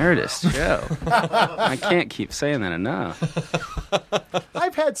a Nerdist show. I can't keep saying that enough.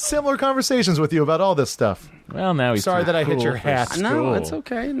 I've had similar conversations with you about all this stuff. Well, now he's sorry too that I hit cool your for hat. school. No, it's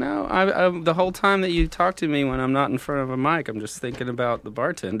okay. No, I the whole time that you talk to me when I'm not in front of a mic, I'm just thinking about the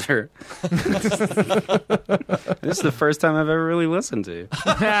bartender. This is the first time I've ever really listened to you.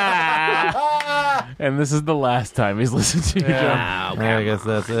 And this is the last time he's listened to you. Yeah, I guess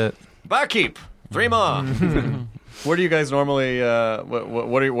that's it. Barkeep, 3 more. Where do you guys normally?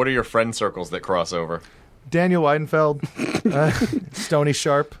 What are your friend circles that cross over? Daniel Weidenfeld, Stony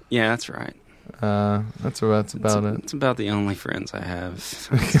Sharp. Yeah, that's right. That's about it. It's about the only friends I have.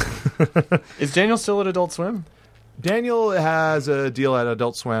 Is Daniel still at Adult Swim? Daniel has a deal at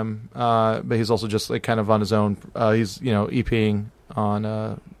Adult Swim, but he's also just like kind of on his own. He's EPing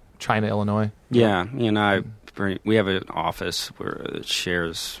on China, Illinois. Yeah, we have an office where it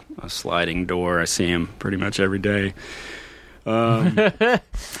shares a sliding door. I see him pretty much every day.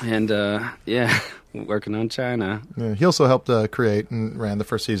 Working on China. Yeah, he also helped create and ran the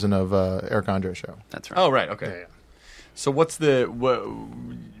first season of Eric Andre Show. That's right. Oh, right. Okay. Yeah. So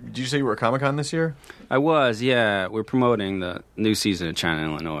did you say you were at Comic-Con this year? I was, yeah. We're promoting the new season of China,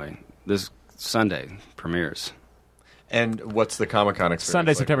 Illinois. This Sunday premieres. And what's the Comic-Con experience Sunday,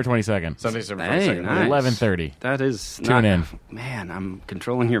 like? September 22nd. Sunday, September Hey, 22nd. nice. 11:30. That is Tune in. Man, I'm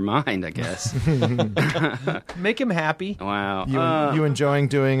controlling your mind, I guess. Make him happy. Wow. You enjoying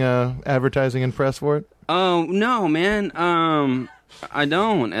doing advertising and press for it? Oh, no, man. I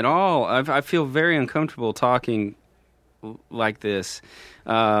don't at all. I feel very uncomfortable talking like this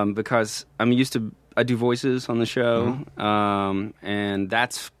because I'm used to... I do voices on the show, and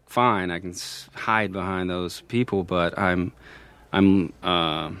that's fine. I can hide behind those people, but I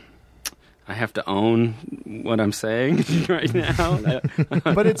have to own what I'm saying right now.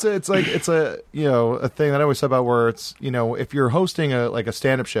 But it's a thing that I always say about where it's, if you're hosting a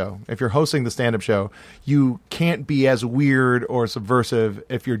stand-up show, if you're hosting the stand-up show, you can't be as weird or subversive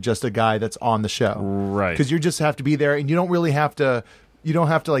if you're just a guy that's on the show. Right. Because you just have to be there, and you don't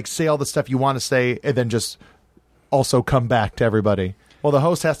have to like say all the stuff you want to say and then just also come back to everybody. Well, the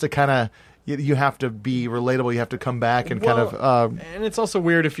host has to kind of, you have to be relatable. You have to come back and and it's also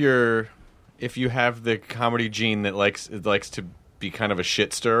weird if you have the comedy gene that likes to be kind of a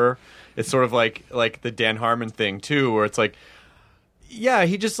shit stirrer. It's sort of like the Dan Harmon thing too, where it's like, yeah,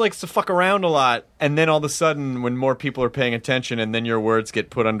 he just likes to fuck around a lot, and then all of a sudden, when more people are paying attention, and then your words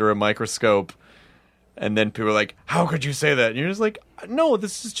get put under a microscope, and then people are like, "How could you say that?" And you're just like, "No,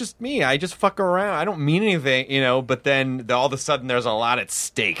 this is just me. I just fuck around. I don't mean anything, But then all of a sudden, there's a lot at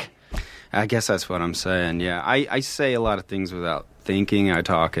stake." I guess that's what I'm saying. Yeah, I say a lot of things without thinking. I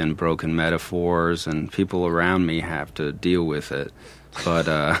talk in broken metaphors, and people around me have to deal with it.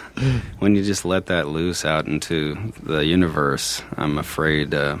 But when you just let that loose out into the universe, I'm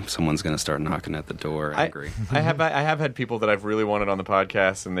afraid someone's going to start knocking at the door angry. I have had people that I've really wanted on the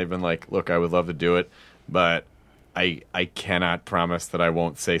podcast, and they've been like, "Look, I would love to do it, but I cannot promise that I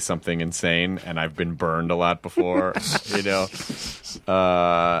won't say something insane." And I've been burned a lot before, you know,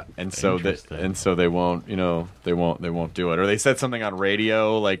 and so they won't, you know, they won't do it, or they said something on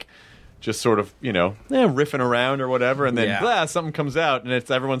radio like. Just sort of, you know, riffing around or whatever, and then blah, something comes out, and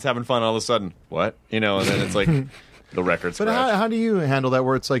everyone's having fun all of a sudden. What? You know, and then it's like the record's But scratched. how do you handle that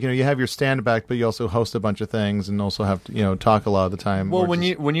where it's like, you know, you have your stand back, but you also host a bunch of things and also have to, you know, talk a lot of the time? Well, or when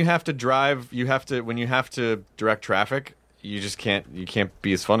just- you have to drive, when you have to direct traffic, you just can't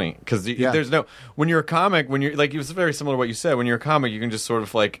be as funny because there's no, when you're a comic, when you're like, it was very similar to what you said, when you're a comic, you can just sort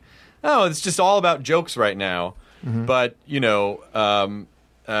of like, oh, it's just all about jokes right now. But, you know,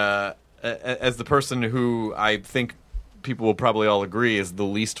 as the person who I think people will probably all agree is the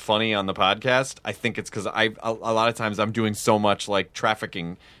least funny on the podcast, I think it's because a lot of times I'm doing so much like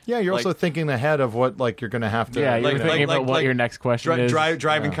trafficking. Yeah, you're like, also thinking ahead of what like you're going to have to. Yeah, you're thinking about what your next question is.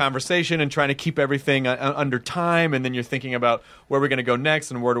 Driving conversation and trying to keep everything under time, and then you're thinking about where we're going to go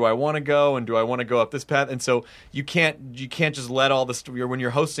next, and where do I want to go, and do I want to go up this path? And so you can't just let all this. When you're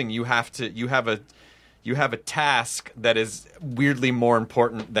hosting, you have a task that is weirdly more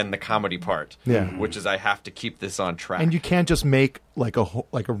important than the comedy part. Yeah. Which is I have to keep this on track. And you can't just make like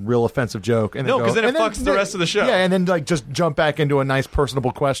a real offensive joke and then No, 'cause then it and fucks the rest of the show. Yeah, and then like just jump back into a nice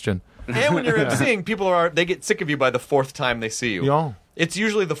personable question. And when you're emceeing, they get sick of you by the fourth time they see you. Yeah. It's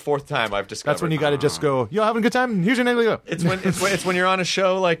usually the fourth time I've discovered. That's when you got to just go, yo, having a good time? Here's your name. Go. It's when you're on a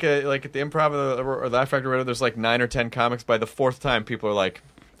show like at the Improv or Laugh Factory or whatever. There's like 9 or 10 comics. By the fourth time, people are like,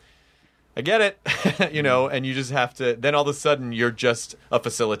 I get it, you know, and you just have to. Then all of a sudden, you're just a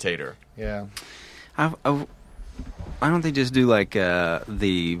facilitator. Yeah. Why don't they just do like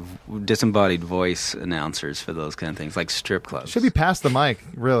the disembodied voice announcers for those kind of things, like strip clubs? Should be past the mic,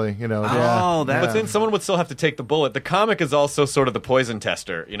 really. You know. Oh, that- But then someone would still have to take the bullet. The comic is also sort of the poison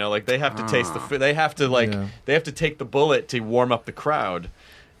tester. You know, like they have to taste the. They have to they have to take the bullet to warm up the crowd.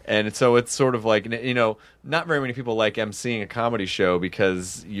 And so it's sort of like, you know, not very many people like emceeing a comedy show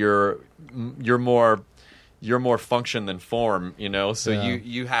because you're more function than form, you know. So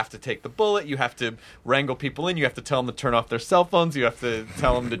you have to take the bullet. You have to wrangle people in. You have to tell them to turn off their cell phones. You have to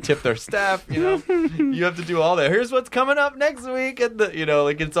tell them to tip their staff. You know, you have to do all that. Here's what's coming up next week, and you know,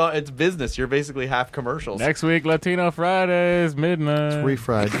 like it's business. You're basically half commercials. Next week, Latino Fridays, midnight.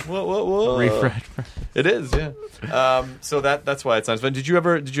 Refried. Whoa. Refried. It is, yeah. So that's why it's nice. But did you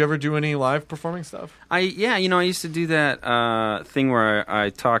ever do any live performing stuff? I used to do that thing where I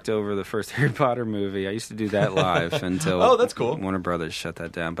talked over the first Harry Potter movie. I used to do that live until Oh, that's cool. Warner Brothers shut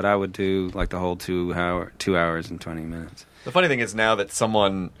that down. But I would do like the whole 2 hours and 20 minutes. The funny thing is now that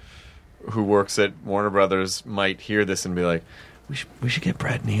someone who works at Warner Brothers might hear this and be like, we should get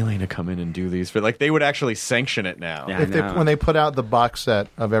Brad Neely to come in and do these. But like they would actually sanction it now. Yeah. When they put out the box set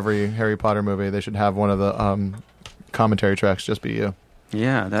of every Harry Potter movie, they should have one of the commentary tracks just be you.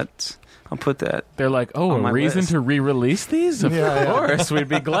 Yeah, I'll put that. They're like, oh, On a my reason list. to re-release these? Of course, we'd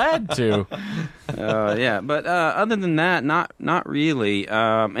be glad to. Yeah, but other than that, not really.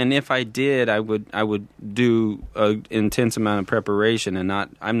 And if I did, I would do an intense amount of preparation, and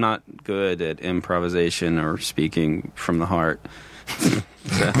I'm not good at improvisation or speaking from the heart.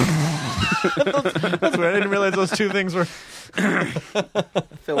 That's weird. I didn't realize those two things were. I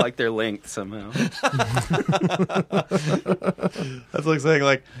feel like they're linked somehow. That's like saying,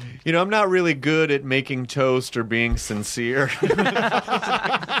 like, you know, I'm not really good at making toast or being sincere.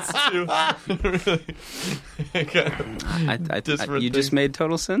 It's true. You just made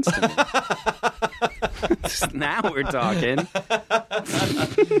total sense to me. Now we're talking.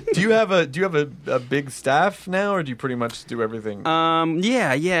 Do you have a big staff now, or do you pretty much do everything?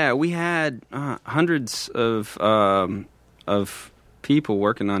 Yeah. We had hundreds of people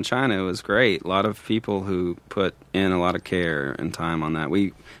working on China. It was great. A lot of people who put in a lot of care and time on that.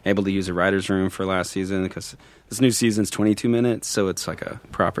 We able to use a writer's room for last season because this new season's 22 minutes, so it's like a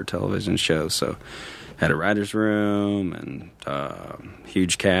proper television show. So had a writer's room and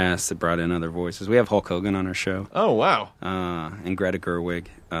huge cast that brought in other voices. We have Hulk Hogan on our show. Oh, wow. And Greta Gerwig,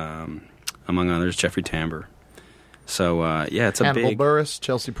 among others, Jeffrey Tambor. So, yeah, it's a Hannibal Buress,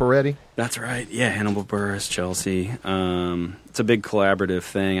 Chelsea Peretti. That's right. Yeah, Hannibal Buress, Chelsea. It's a big collaborative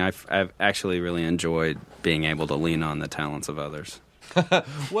thing. I've actually really enjoyed being able to lean on the talents of others.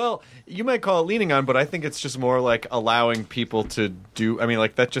 Well, you might call it leaning on, but I think it's just more like allowing people to do. I mean,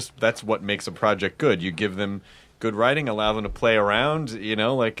 like that's what makes a project good. You give them good writing, allow them to play around.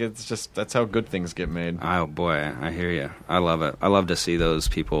 Like it's just that's how good things get made. Oh boy, I hear you. I love it. I love to see those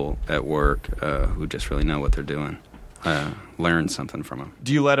people at work who just really know what they're doing. Learn something from them.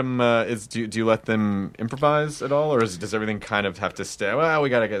 Do you let them? Do you let them improvise at all, or does everything kind of have to stay? Well, we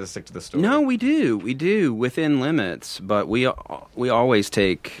gotta stick to the story. No, we do within limits, but we always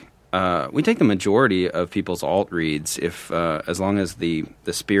take the majority of people's alt reads if as long as the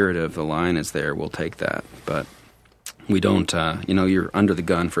spirit of the line is there, we'll take that. But we don't. You're under the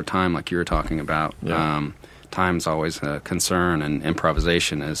gun for time, like you were talking about. Yeah. Time's always a concern, and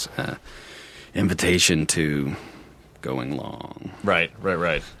improvisation is an invitation to going long. Right.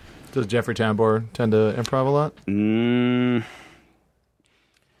 Does Jeffrey Tambor tend to improv a lot?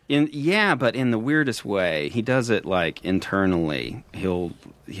 But in the weirdest way. He does it like internally. He'll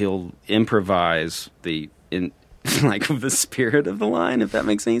improvise the spirit of the line, if that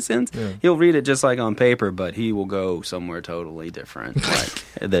makes any sense. Yeah. He'll read it just like on paper, but he will go somewhere totally different, like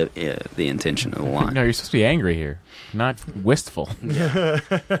the intention of the line. No, you're supposed to be angry here, not wistful. He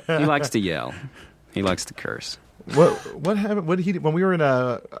likes to yell. He likes to curse. What happened? What did he when we were in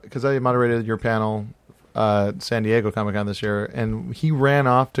because I moderated your panel, San Diego Comic-Con this year, and he ran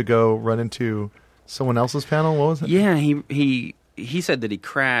off to go run into someone else's panel. What was it? Yeah, he said that he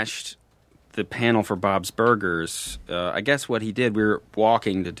crashed the panel for Bob's Burgers. I guess what he did, we were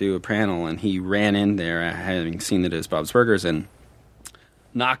walking to do a panel, and he ran in there, having seen that it was Bob's Burgers, and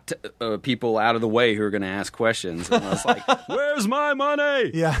knocked people out of the way who were going to ask questions. And I was like, "Where's my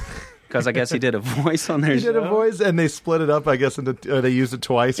money?" Yeah. Because I guess he did a voice on their He show. did a voice, and they split it up, I guess, into they used it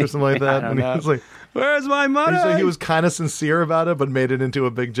twice or something like that. And he was like, "Where's my money?" and so he was kind of sincere about it, but made it into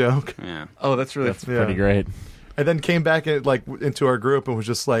a big joke. Yeah. Oh, that's really Pretty great. And then came back into our group and was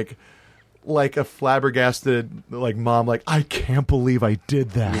just like a flabbergasted mom, like, I can't believe I did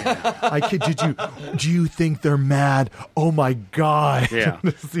that. Do you think they're mad? Oh my God. Yeah.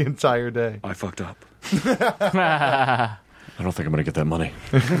 This is the entire day. I fucked up. I don't think I'm going to get that money.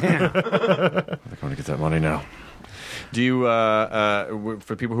 I think I'm going to get that money now. Do you,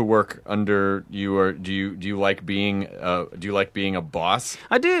 for people who work under you, or do you like being a boss?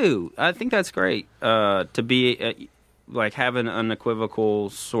 I do. I think that's great. To be have an unequivocal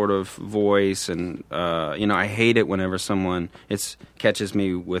sort of voice, and I hate it whenever someone catches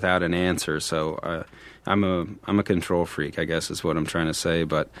me without an answer. So I'm a control freak, I guess is what I'm trying to say.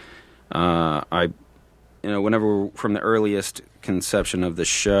 But whenever from the earliest conception of the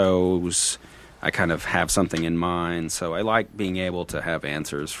shows, I kind of have something in mind. So I like being able to have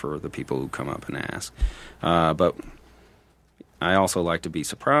answers for the people who come up and ask. But I also like to be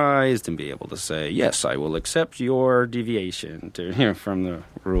surprised and be able to say, yes, I will accept your deviation from the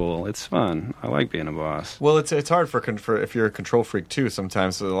rule. It's fun. I like being a boss. Well, it's hard for if you're a control freak too.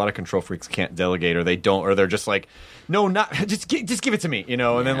 Sometimes a lot of control freaks can't delegate, or they don't, or they're just like, no, not just give it to me,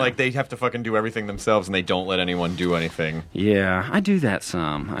 and then they have to fucking do everything themselves, and they don't let anyone do anything. Yeah, I do that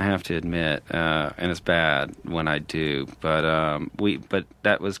some. I have to admit, and it's bad when I do. But but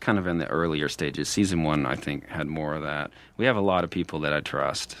that was kind of in the earlier stages. Season 1, I think, had more of that. We have a lot of people that I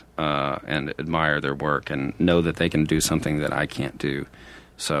trust and admire their work and know that they can do something that I can't do.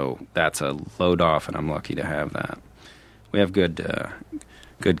 So that's a load off, and I'm lucky to have that. We have good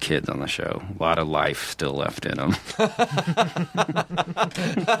kids on the show. A lot of life still left in them.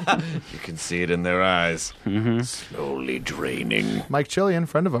 You can see it in their eyes. Mm-hmm. Slowly draining. Mike Chillian,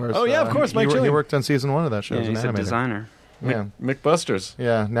 friend of ours. Oh, yeah, of course, Mike He Chillian. worked on season 1 of that show as an he's a animator. designer. Yeah. McBusters.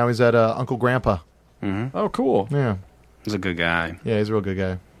 Yeah, now he's at Uncle Grandpa. Mm-hmm. Oh, cool. Yeah. He's a good guy. Yeah, he's a real good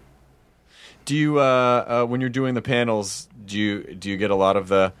guy. Do you, when you're doing the panels, do you get a lot of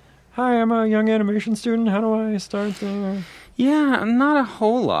the, hi, I'm a young animation student, how do I start the... Yeah, not a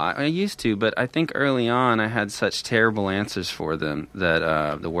whole lot. I used to, but I think early on I had such terrible answers for them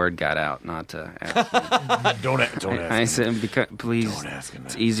that the word got out not to ask me. Don't ask I said, please, Don't ask him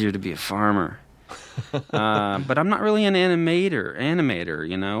that. it's easier to be a farmer. But I'm not really an animator,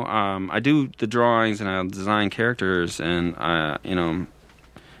 I do the drawings and I design characters, and I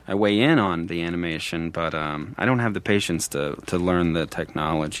weigh in on the animation, but I don't have the patience to learn the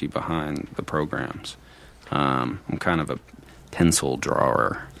technology behind the programs. I'm kind of a pencil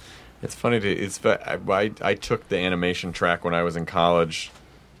drawer. It's funny. I took the animation track when I was in college,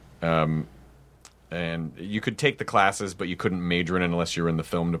 and you could take the classes, but you couldn't major in it unless you were in the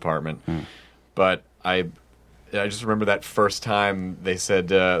film department. But I just remember that first time they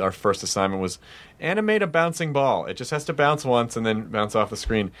said our first assignment was animate a bouncing ball. It just has to bounce once and then bounce off the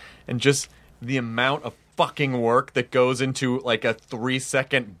screen. And just the amount of fucking work that goes into like a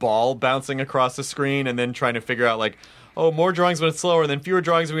 3-second ball bouncing across the screen, and then trying to figure out like, more drawings when it's slower, and then fewer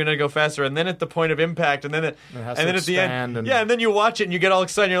drawings when you're going to go faster, and then at the point of impact, and then at the end, and then you watch it and you get all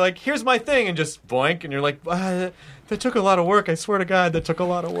excited. And you're like, here's my thing, and just boink, and you're like, that took a lot of work. I swear to God, that took a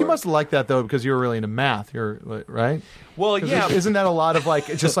lot of work. You must have liked that though, because you were really into math. You're right. Well, yeah. Isn't that a lot of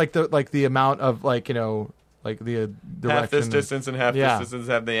just like the amount of like the direction, half this distance and half this distance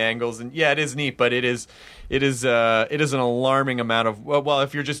have the angles, and it is neat, but it is an alarming amount of well,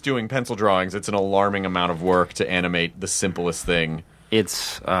 if you're just doing pencil drawings, it's an alarming amount of work to animate the simplest thing.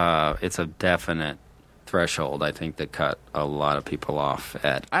 It's a definite threshold, I think, that cut a lot of people off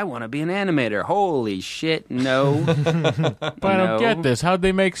at, I want to be an animator. Holy shit, no. But I don't get this. How'd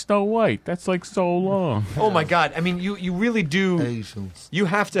they make Snow White? That's like so long. Oh my God. I mean, you really do. You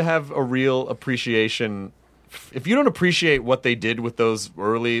have to have a real appreciation. If you don't appreciate what they did with those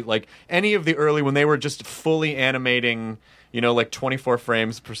early, like any of the early, when they were just fully animating, like 24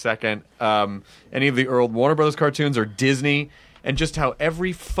 frames per second, any of the old Warner Brothers cartoons or Disney, and just how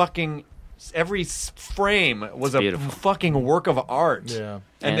every frame was a fucking work of art. Yeah.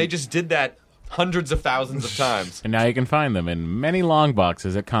 And they just did that hundreds of thousands of times. And now you can find them in many long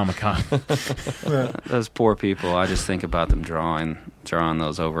boxes at Comic-Con. Those poor people, I just think about them drawing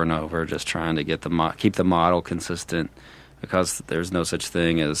those over and over, just trying to get keep the model consistent, because there's no such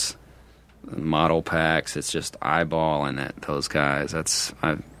thing as model packs. It's just eyeballing at those guys.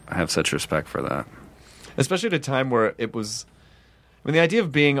 I have such respect for that. Especially at a time where it was... I mean, the idea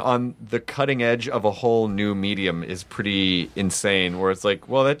of being on the cutting edge of a whole new medium is pretty insane, where it's like,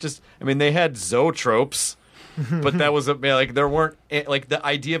 well, they had zoetropes, but that was, there weren't, like, the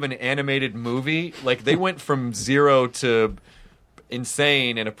idea of an animated movie, like, they went from zero to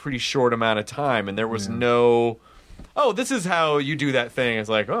insane in a pretty short amount of time, and there was no, this is how you do that thing. It's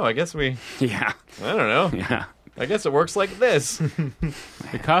like, I guess I don't know. Yeah. I guess it works like this.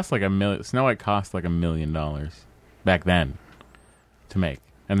 It cost like $1 million. Snow White cost like $1 million back then to make,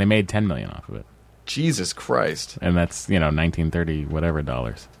 and they made $10 million off of it. Jesus Christ! And that's 1930 whatever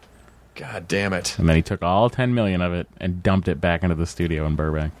dollars. God damn it! And then he took all $10 million of it and dumped it back into the studio in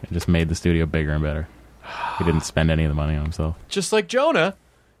Burbank, and just made the studio bigger and better. He didn't spend any of the money on himself. Just like Jonah.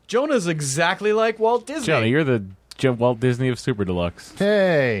 Jonah's exactly like Walt Disney. Jonah, you're the Walt Disney of Super Deluxe.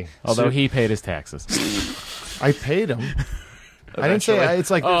 Hey, although he paid his taxes. I paid him. I didn't say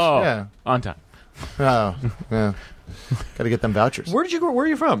it's like on time. Oh, yeah. Got to get them vouchers. Where are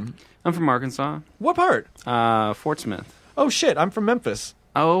you from? I'm from Arkansas. What part? Fort Smith. Oh shit! I'm from Memphis.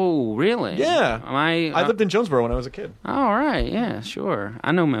 Oh, really? Yeah. I lived in Jonesboro when I was a kid. All right. Yeah, sure.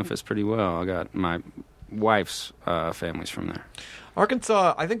 I know Memphis pretty well. I got my wife's family's from there.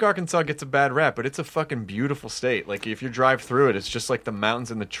 Arkansas, I think Arkansas gets a bad rap, but it's a fucking beautiful state. Like, if you drive through it, it's just like the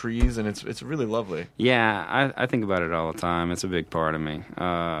mountains and the trees, and it's really lovely. Yeah, I think about it all the time. It's a big part of me.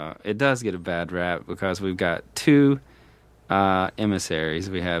 It does get a bad rap because we've got two emissaries.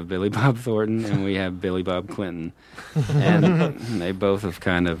 We have Billy Bob Thornton and we have Billy Bob Clinton. And they both have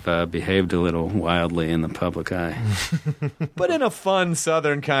kind of behaved a little wildly in the public eye. But in a fun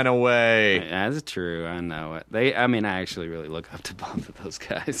Southern kind of way. That's true. I know it. I actually really look up to both of those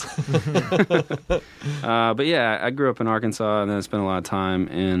guys. But yeah, I grew up in Arkansas and then I spent a lot of time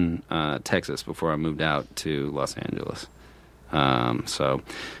in Texas before I moved out to Los Angeles. So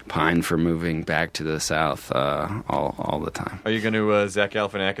pine for moving back to the South all the time. Are you going to Zach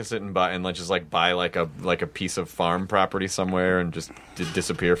Galifianakis it and buy like a piece of farm property somewhere and just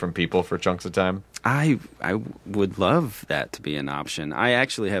disappear from people for chunks of time? I would love that to be an option. I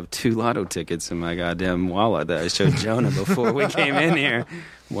actually have 2 lotto tickets in my goddamn wallet that I showed Jonah before we came in here.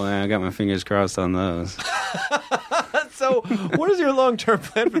 Well, I got my fingers crossed on those. So, what is your long-term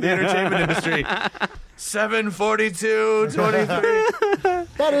plan for the entertainment industry? 7/42/23.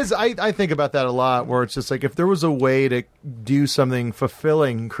 That is, I think about that a lot, where it's just like, if there was a way to do something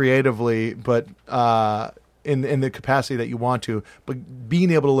fulfilling creatively, but in the capacity that you want to, but being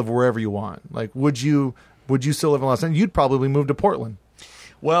able to live wherever you want. Like, would you still live in Los Angeles? You'd probably move to Portland.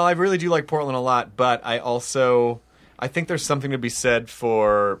 Well, I really do like Portland a lot, but I think there's something to be said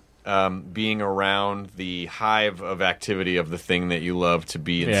for being around the hive of activity of the thing that you love, to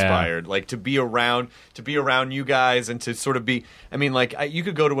be inspired, like to be around you guys, and to sort of be. I mean, like you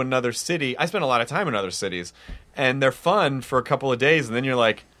could go to another city. I spent a lot of time in other cities, and they're fun for a couple of days, and then you're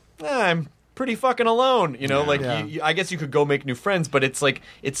like, I'm pretty fucking alone, you know. I guess you could go make new friends, but it's like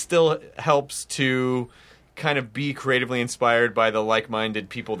it still helps to kind of be creatively inspired by the like-minded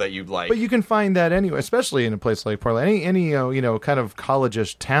people that you like. But you can find that anywhere, especially in a place like Portland. Any kind of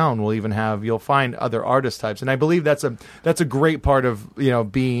college-ish town will even you'll find other artist types. And I believe that's a great part of,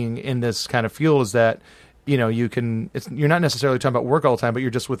 being in this kind of field, is that you can. You're not necessarily talking about work all the time, but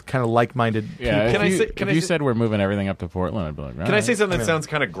you're just with kind of like-minded people. Yeah, Can I say- if you said we're moving everything up to Portland, I'd be like, Can I say something that sounds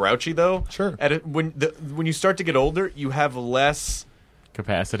kind of grouchy though? Sure. When you start to get older, you have less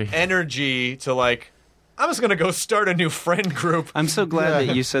capacity? energy to like. I'm just gonna go start a new friend group. I'm so glad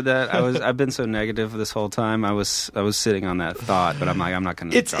that you said that. I've been so negative this whole time. I was sitting on that thought, but I'm like, I'm not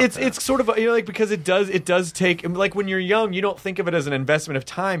going to. It's sort of like because it does take like when you're young, you don't think of it as an investment of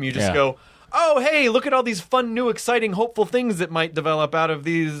time. You just go, oh hey, look at all these fun, new, exciting, hopeful things that might develop out of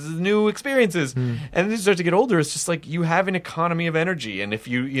these new experiences. And then you start to get older, it's just like you have an economy of energy, and if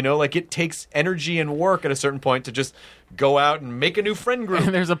you know like it takes energy and work at a certain point to just go out and make a new friend group.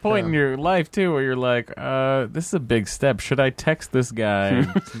 And there's a point in your life too where you're like, this is a big step. Should I text this guy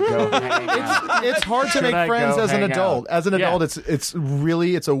to go hang out? It's hard to Should make I friends go as an hang adult. out? As an adult, it's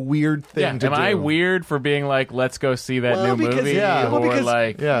a weird thing to Am do. I weird for being like, let's go see that Well, new because- movie? yeah. Or Well, because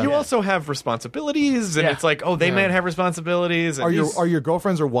like, you also have responsibilities, and Yeah. it's like, oh, they might have responsibilities. And Are your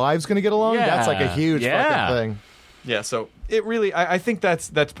girlfriends or wives going to get along? Yeah. That's like a huge Yeah. fucking thing. Yeah, so it really, I think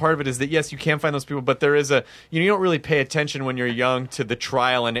that's part of it is that yes, you can find those people, but there is you don't really pay attention when you're young to the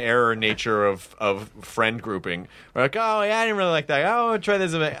trial and error nature of friend grouping. We're like, oh yeah, I didn't really like that. Oh, try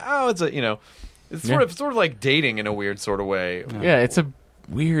this. Oh, it's it's sort of like dating in a weird sort of way. yeah, it's a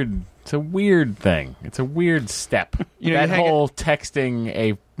weird thing. It's a weird step. You know, that you hang whole texting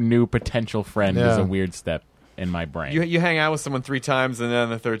a new potential friend is Yeah. a weird step in my brain. You hang out with someone 3 times, and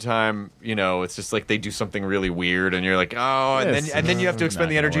then the third time, it's just like they do something really weird, and you're like, oh, and This then you have to is expend not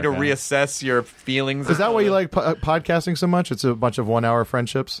the gonna energy to work out. reassess your feelings. Is that why you like podcasting so much? It's a bunch of 1 hour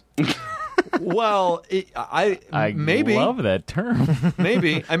friendships. Well, I maybe love that term.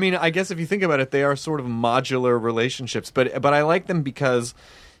 maybe. I mean, I guess if you think about it, they are sort of modular relationships, but I like them because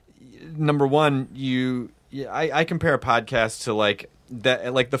number one, I compare a podcast to like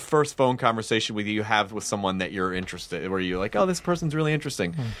the first phone conversation with you have with someone that you're interested, where you're like, oh, this person's really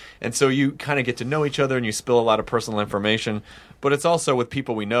interesting, and so you kind of get to know each other and you spill a lot of personal information. But it's also with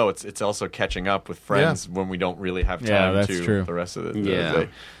people we know. It's also catching up with friends when we don't really have time that's to true. the rest of the Yeah. day.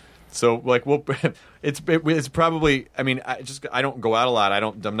 So like it's probably, I mean, I don't go out a lot.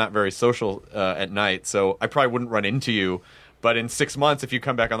 I'm not very social at night, so I probably wouldn't run into you. But in 6 months, if you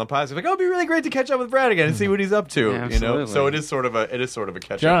come back on the podcast, you're like, oh, it'd be really great to catch up with Brad again and see what he's up to. Yeah, you know, so absolutely. it is sort of a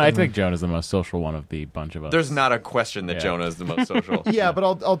catch Jonah, up. I think Jonah's the most social one of the bunch of us. There's not a question that Yeah. Jonah is the most social. Yeah, but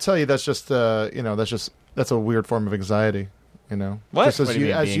I'll tell you that's just that's a weird form of anxiety. What? Just as What do you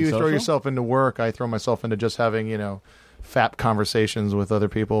mean, as being you throw social? yourself into work, I throw myself into just having fap conversations with other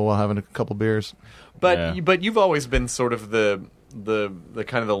people while having a couple beers. But you've always been sort of the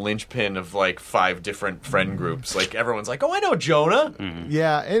kind of the linchpin of like 5 different friend groups. Like everyone's like, oh, I know Jonah.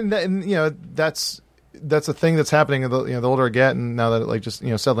 Yeah, and that's a thing that's happening. The older I get, and now that like just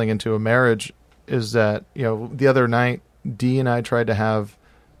settling into a marriage, is that the other night Dee and I tried to have.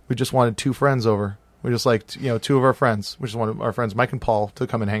 We just wanted 2 friends over. We just liked 2 of our friends. We just wanted our friends Mike and Paul to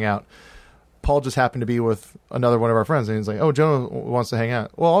come and hang out. Paul just happened to be with another one of our friends, and he's like, "Oh, Jonah wants to hang out.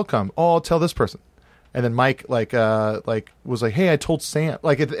 Well, I'll come. Oh, I'll tell this person." And then Mike was like, "Hey, I told Sam."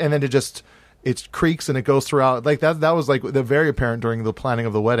 And then it creaks and it goes throughout. Like that was like the very apparent during the planning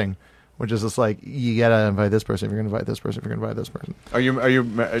of the wedding, which is just like you gotta invite this person if you're gonna invite this person if you're gonna invite this person. Are you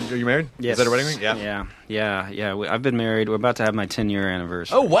married? Yes. Is that a wedding ring? Yeah. Yeah. I've been married. We're about to have my 10-year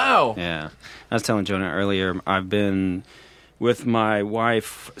anniversary. Oh wow. Yeah. I was telling Jonah earlier, I've been with my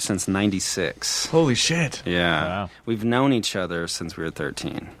wife since 96. Holy shit. Yeah. Wow. We've known each other since we were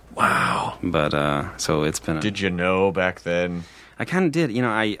 13. Wow. But, so it's been Did you know back then? I kind of did.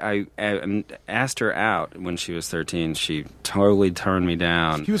 I asked her out when she was 13. She totally turned me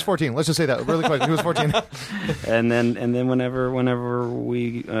down. He was 14. Let's just say that really quick. He was 14. And then whenever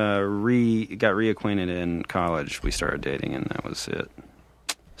we got reacquainted in college, we started dating, and that was it.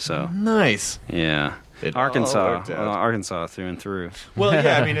 So Nice. yeah, It all Arkansas, worked out. Arkansas through and through. Well,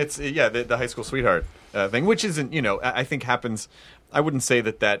 yeah, I mean, it's the high school sweetheart thing, which isn't, I think happens. I wouldn't say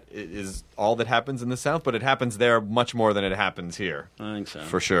that is all that happens in the South, but it happens there much more than it happens here, I think so.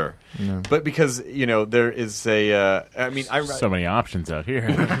 for sure. But because there is a, I mean, so many options out here.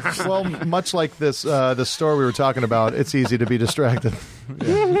 Well, much like this the store we were talking about, it's easy to be distracted.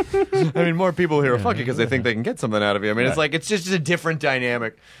 I mean, more people here are fucking because they think they can get something out of you. I mean, it's just a different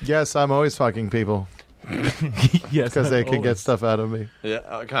dynamic. Yes, I'm always fucking people Yes, because they can get stuff out of me.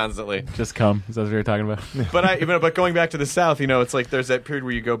 Yeah, constantly. Just come. Is that what you're talking about? But going back to the South, it's like there's that period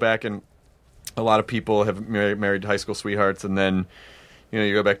where you go back and a lot of people have married high school sweethearts, and then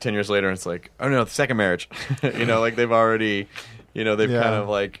you go back 10 years later and it's like, oh no, the second marriage. Like they've already, they've Yeah. kind of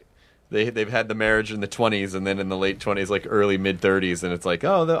like they've had the marriage in the 20s, and then in the late 20s, like early mid 30s, and it's like,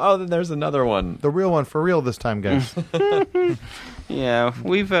 then there's another one. The real one for real this time, guys. Yeah,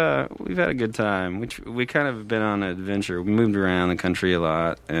 we've had a good time. We kind of been on an adventure. We moved around the country a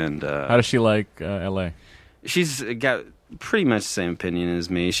lot, and How does she like L.A.? she's got pretty much the same opinion as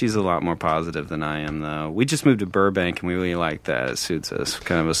me. She's a lot more positive than I am, though. We just moved to Burbank, and we really like that. It suits us.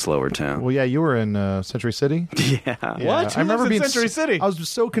 Kind of a slower town. Well, yeah, you were in Century City. Yeah. What? I remember being Century City. I was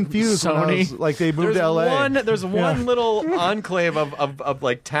just so confused when I Sony? was, like they moved There's to LA. There's one little enclave of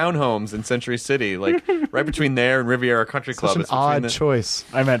like townhomes in Century City, like right between there and Riviera Country Club. Such an It's between odd the- choice.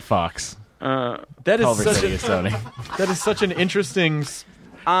 I meant Fox. That Culver is City is Sony. that is such an interesting.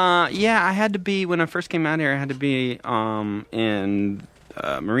 Yeah, I had to be, when I first came out here, I had to be in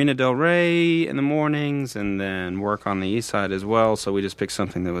Marina Del Rey in the mornings and then work on the east side as well, so we just picked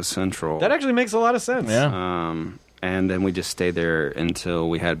something that was central. That actually makes a lot of sense. Yeah. And then we just stayed there until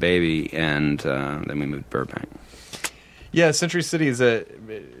we had baby, and then we moved to Burbank. Yeah, Century City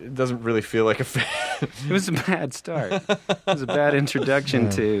it doesn't really feel like a. It was a bad start. It was a bad introduction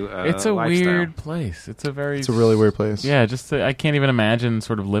to It's a lifestyle. weird place. It's a really weird place. Yeah, I can't even imagine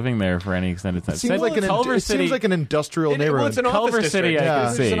sort of living there for any extended time. It seems like an industrial neighborhood. Well, it's an Culver office City, district. I can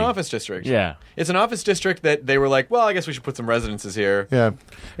It's see. an office district. Yeah. It's an office district that they were like, well, I guess we should put some residences here. Yeah.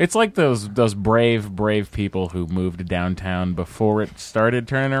 It's like those brave people who moved downtown before it started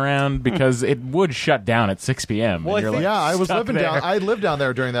turning around because it would shut down at 6 p.m. Well, and you're like, I was stuck living there. down. I lived down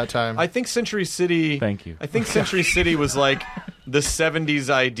there during that time. I think Century City. Thank you. I think Century City was like the 70s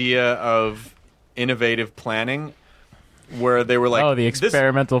idea of innovative planning, where they were like, the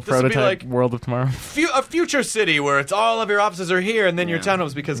experimental this would be prototype like world of tomorrow. a future city where it's all of your offices are here and then your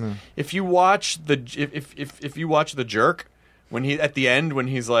townhomes. Because if you watch if you watch The Jerk, when he at the end when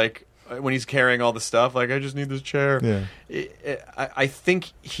he's like when he's carrying all the stuff, like I just need this chair. Yeah. I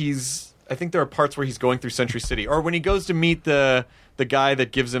think there are parts where he's going through Century City, or when he goes to meet the guy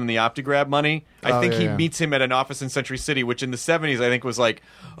that gives him the OptiGrab money. I think he meets him at an office in Century City, which in the 70s I think was like,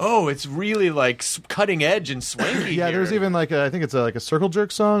 oh, it's really like cutting edge and swanky. Yeah, here. there's even like I think it's like a Circle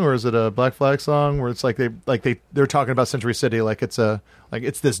Jerk song, or is it a Black Flag song where it's like they're talking about Century City like it's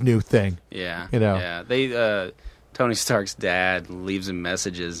this new thing. Yeah. You know. Yeah. They Tony Stark's dad leaves him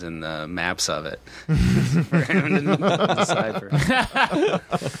messages in the maps of it for him to decipher.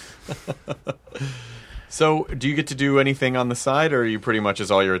 So, do you get to do anything on the side, or are you pretty much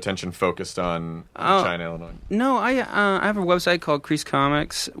is all your attention focused on China, Illinois? No, I have a website called Crease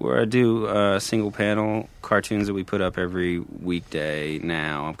Comics where I do single panel cartoons that we put up every weekday.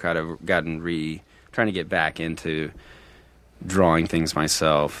 Now I've kind of trying to get back into drawing things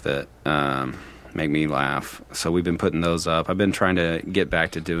myself that make me laugh. So we've been putting those up. I've been trying to get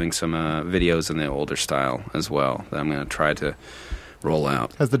back to doing some videos in the older style as well that I'm going to try to roll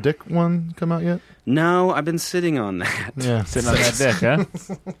out. Has the Dick one come out yet? No, I've been sitting on that. Yeah. Sitting on that dick, huh?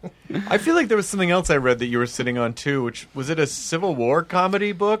 I feel like there was something else I read that you were sitting on too, which was it a Civil War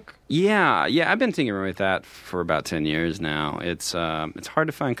comedy book? Yeah, I've been tinkering with that for about 10 years now. It's hard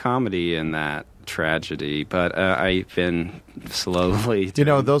to find comedy in that tragedy, but I've been slowly You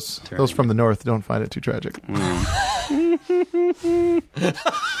know, those from the north don't find it too tragic.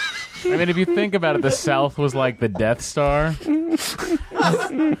 I mean, if you think about it, the South was like the Death Star.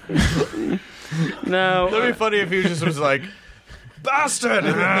 No. That'd be funny if he just was like, bastard!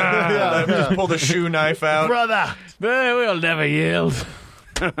 And just pulled a shoe knife out. Brother! We'll never yield.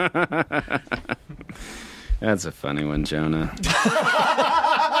 That's a funny one, Jonah.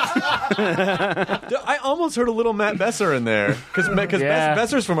 I almost heard a little Matt Besser in there. Because Yeah.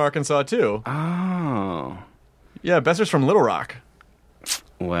 Besser's from Arkansas, too. Oh. Yeah, Besser's from Little Rock.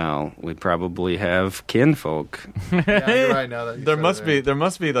 Well, we probably have kinfolk. Yeah, you're right now that you There said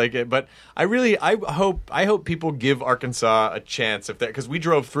must be like it, but I hope people give Arkansas a chance because we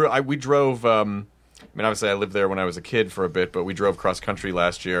drove through. I mean, obviously, I lived there when I was a kid for a bit, but we drove cross country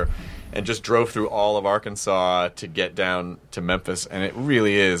last year and just drove through all of Arkansas to get down to Memphis, and it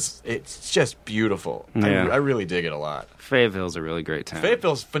really is. It's just beautiful. Yeah. I really dig it a lot. Fayetteville's a really great town.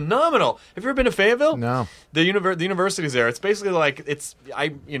 Fayetteville's phenomenal. Have you ever been to Fayetteville? No. The university's there. It's basically like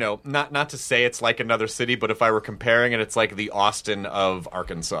not to say it's like another city, but if I were comparing it, it's like the Austin of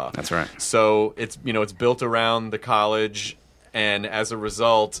Arkansas. That's right. So it's built around the college, and as a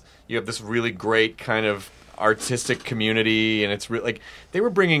result, you have this really great kind of artistic community, and it's like they were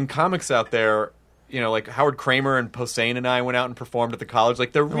bringing comics out there. Like Howard Kramer and Posehn and I went out and performed at the college.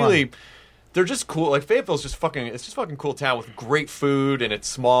 Like they're just cool. Like Fayetteville's it's just fucking cool town with great food, and it's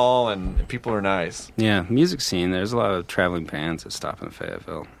small, and people are nice. Yeah, music scene. There's a lot of traveling bands that stop in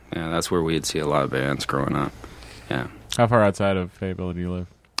Fayetteville. Yeah, that's where we'd see a lot of bands growing up. Yeah. How far outside of Fayetteville do you live?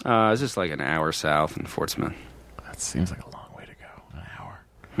 It's just like an hour south in Fort Smith. That seems like a long way to go. An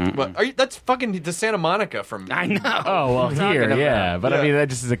hour. But that's fucking to Santa Monica from. I know. Oh, well, here, yeah. But I Yeah. mean, that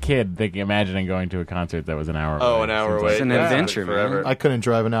just as a kid, imagining going to a concert that was an hour away. Oh, an hour seems away. It's an Yeah. adventure, Forever. I couldn't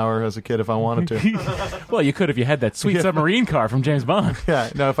drive an hour as a kid if I wanted to. like- well, you could if you had that sweet submarine car from James Bond. Yeah,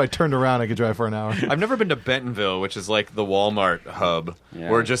 no, if I turned around, I could drive for an hour. I've never been to Bentonville, which is like the Walmart hub, Yeah.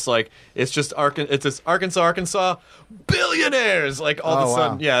 where just like it's just Arkansas billionaires. Like all of Oh, a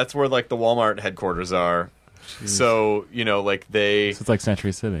sudden, wow. yeah, that's where like the Walmart headquarters are. So like they, So it's like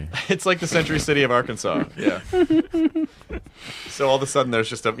Century City. it's like the Century City of Arkansas. Yeah. So all of a sudden, there's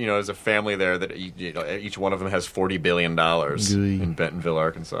just there's a family there that each one of them has $40 billion in Bentonville,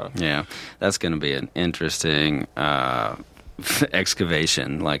 Arkansas. Yeah, that's going to be an interesting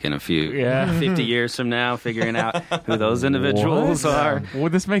excavation, like in a few 50 years from now, figuring out who those individuals What? are. Well,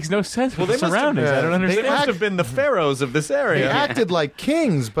 this makes no sense with Well, the they must have- surroundings. I don't They understand. They must have been the pharaohs of this They area. acted like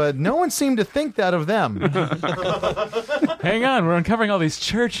kings, but no one seemed to think that of them. Hang on, we're uncovering all these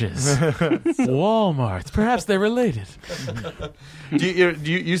churches, Walmarts. Perhaps they're related.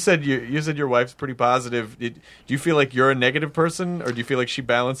 You said your wife's pretty positive. Do you feel like you're a negative person, or do you feel like she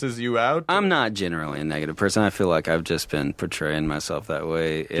balances you out? I'm not generally a negative person. I feel like I've just been portraying myself that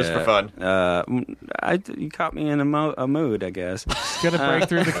way. Just for fun. You caught me in a mood, I guess. Got to break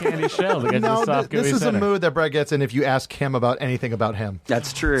through the candy shell to get to No, the soft, this gooey is center. a mood that Brett gets in if you ask him about anything about him.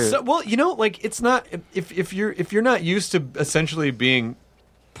 That's true. So, well, like it's not if you're not used to essentially being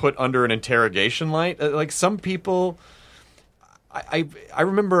put under an interrogation light. Like some people, I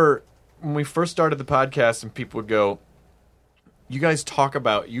remember when we first started the podcast, and people would go, you guys talk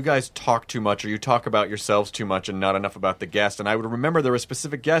too much, or you talk about yourselves too much and not enough about the guest. And I would remember there were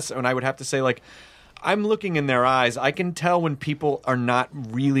specific guests, and I would have to say, like, I'm looking in their eyes. I can tell when people are not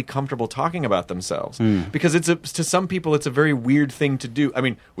really comfortable talking about themselves, because to some people it's a very weird thing to do. I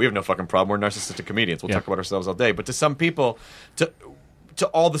mean, we have no fucking problem. We're narcissistic comedians. We'll talk about ourselves all day. But to some people, to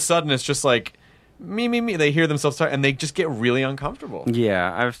all of a sudden it's just like me. They hear themselves talk, and they just get really uncomfortable.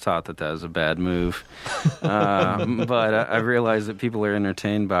 Yeah, I've thought that was a bad move. But I realize that people are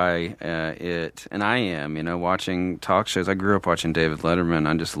entertained by it, and I am, watching talk shows. I grew up watching David Letterman.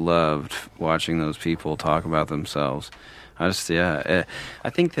 I just loved watching those people talk about themselves. I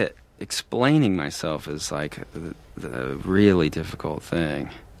think that explaining myself is like the really difficult thing.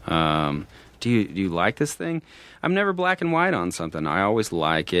 Do you like this thing? I'm never black and white on something. I always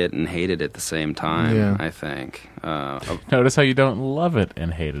like it and hate it at the same time, Yeah. I think. Notice how you don't love it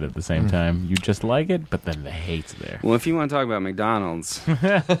and hate it at the same time. You just like it, but then the hate's there. Well, if you want to talk about McDonald's,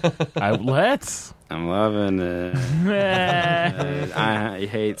 Let's. I'm loving it. I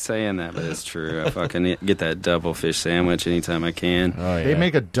hate saying that, but it's true. I fucking get that double fish sandwich anytime I can. Oh, yeah. They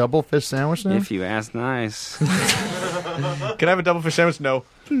make a double fish sandwich now? If you ask nice. Can I have a double fish sandwich? No.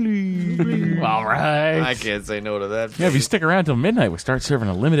 All right. I can't say no to that. Yeah, if you stick around till midnight, we start serving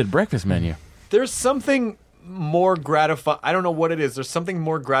a limited breakfast menu. There's something more gratifying. I don't know what it is. There's something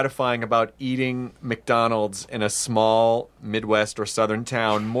more gratifying about eating McDonald's in a small Midwest or Southern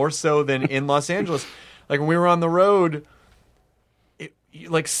town, more so than in Los Angeles. Like when we were on the road,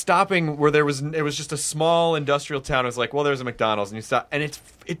 like stopping where it was just a small industrial town. It was like, well, there's a McDonald's, and you stop, and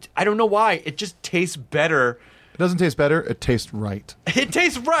I don't know why. It just tastes better. It doesn't taste better. It tastes right. It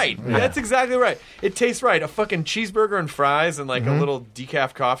tastes right. That's exactly right. It tastes right. A fucking cheeseburger and fries and like a little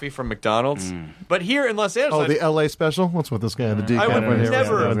decaf coffee from McDonald's. But here in Los Angeles, Oh, the L.A. special? What's with this guy? The decaf I would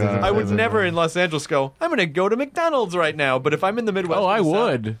right here. never in Los Angeles go, I'm going to go to McDonald's right now. But if I'm in the Midwest, Oh, I or the South-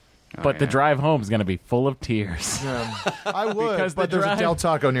 would. But the drive home is going to be full of tears. I would, Because but the there's drive- a Del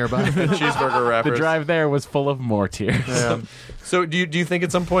Taco nearby. cheeseburger wrappers. The drive there was full of more tears. So do you think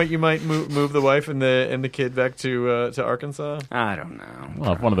at some point you might move the wife and the kid back to Arkansas? I don't know.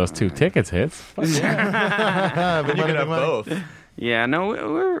 Well, if one of those 2 tickets hits. You could have both. Yeah, no,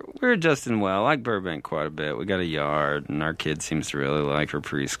 we're adjusting well. I like Burbank quite a bit. We got a yard, and our kid seems to really like her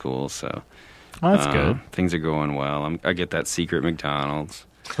preschool, so Well, that's good. things are going well. I get that secret McDonald's.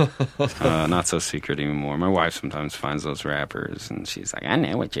 Not so secret anymore. My wife sometimes finds those wrappers, and she's like, "I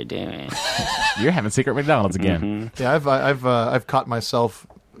know what you're doing." You're having secret McDonald's again. Yeah, I've caught myself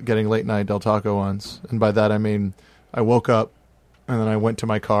getting late night Del Taco once, and by that I mean I woke up and then I went to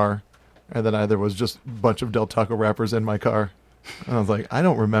my car, and then there was just a bunch of Del Taco wrappers in my car, and I was like, I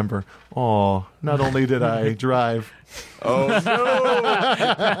don't remember. Oh, not only did I drive, Oh no!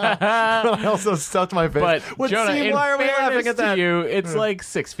 but I also stuffed my face. But, Would Jonah, seem, in why are we fairness laughing at to that? you, it's like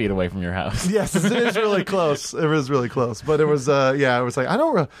 6 feet away from your house. Yes, it is really close. It was really close, but it was I was like, I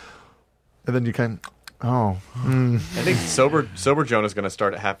don't. And then you kind. Oh. I think sober Jonah's going to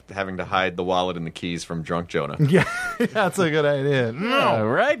start having to hide the wallet and the keys from drunk Jonah. Yeah, that's a good idea. All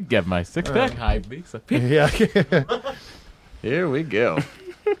right, get my six-pack. Hide these up here. Yeah. Here we go.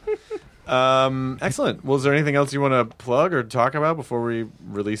 Excellent. Well, is there anything else you want to plug or talk about before we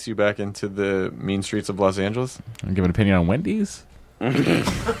release you back into the mean streets of Los Angeles? Give an opinion on Wendy's.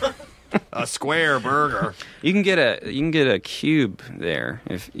 A square burger. You can get a cube there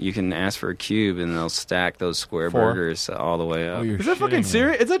if you can ask for a cube, and they'll stack those square burgers all the way up. Is that fucking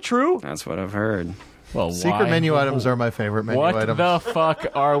serious? Is that true? That's what I've heard. Well, Secret menu items are my favorite menu What items. the fuck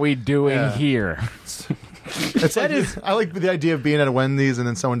are we doing here? It's like, I like the idea of being at a Wendy's and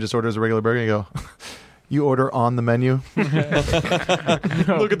then someone just orders a regular burger and you go, you order on the menu. Look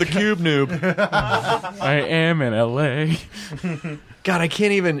at the cube noob. I am in L.A. God, I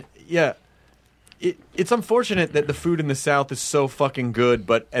can't even. Yeah. It's unfortunate that the food in the South is so fucking good,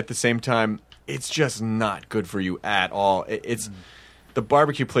 but at the same time, it's just not good for you at all. It's the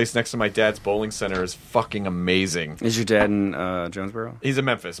barbecue place next to my dad's bowling center is fucking amazing. Is your dad in Jonesboro? He's in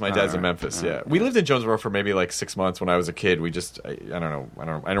Memphis. My dad's in Memphis. Yeah, we lived in Jonesboro for maybe like 6 months when I was a kid. We just I don't know.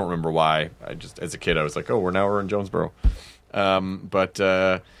 I don't remember why. I just as a kid I was like, oh, we're in Jonesboro.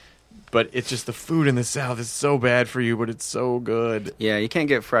 But it's just the food in the South is so bad for you, but it's so good. Yeah, you can't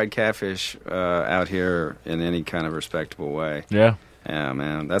get fried catfish out here in any kind of respectable way. Yeah. Yeah,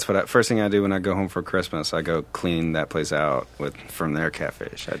 man. That's what first thing I do when I go home for Christmas. I go clean that place out from their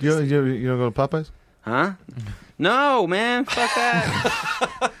catfish. You don't go to Popeyes? Huh? No, man. Fuck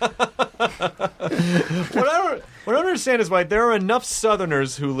that. What I don't understand is why there are enough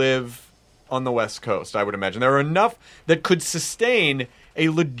Southerners who live on the West Coast, I would imagine. There are enough that could sustain a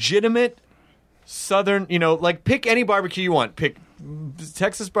legitimate Southern, like pick any barbecue you want. Pick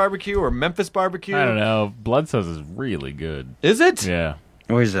Texas barbecue or Memphis barbecue. I don't know. Blood Sauce is really good. Is it? Yeah.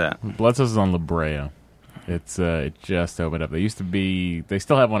 Where's that? Blood Sauce is on La Brea. It just opened up. They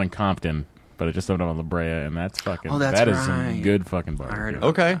still have one in Compton, but it just opened up on La Brea, and that's fucking. Oh, that's that is right. some good fucking I heard barbecue. about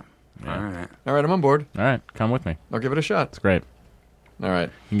Okay. that. All right, I'm on board. All right, come with me. I'll give it a shot. It's great. All right.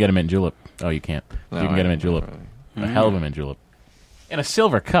 You can get them in julep. Oh, you can't. No, you can get them in I- julep. A hell of a mint julep. In a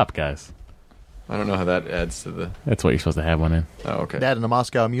silver cup, guys. I don't know how that adds to the. That's what you're supposed to have one in. Oh, okay. That and a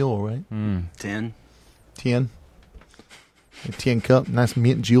Moscow Mule, right? 10. 10. A 10 cup, nice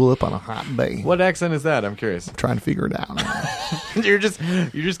mint julep on a hot day. What accent is that? I'm curious. Trying to figure it out. you're just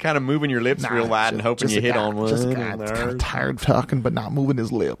kind of moving your lips real wide and hoping just you a hit guy- on one. Just a guy that's kind of tired of talking, but not moving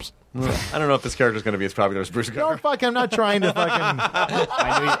his lips. I don't know if this character's going to be as popular as Bruce No, Gutter. fuck, I'm not trying to fucking...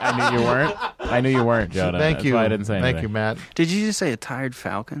 I knew you weren't. I knew you weren't, Jonah. Thank That's you. why I didn't say anything. Thank you, Matt. Did you just say a tired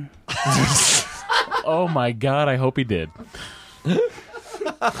falcon? Oh my God! I hope he did.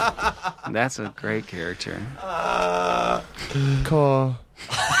 That's a great character. Call.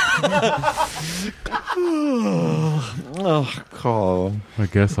 Oh, call. I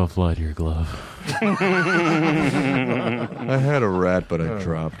guess I'll fly to your glove. I had a rat, but I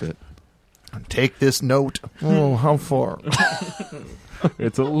dropped it. Take this note. Oh, how far?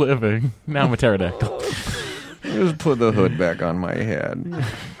 It's a living. Now I'm a pterodactyl. Just put the hood back on my head.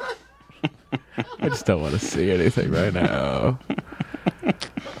 I just don't want to see anything right now.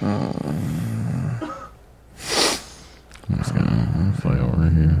 I'm just gonna fly over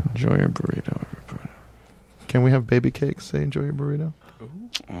here. Enjoy your burrito. Can we have baby cakes? Say enjoy your burrito.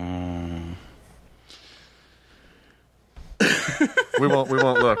 We won't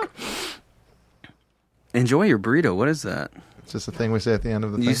look. Enjoy your burrito. What is that? It's just a thing we say at the end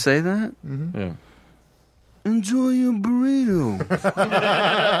of the thing. You say that? Yeah. Enjoy your burrito.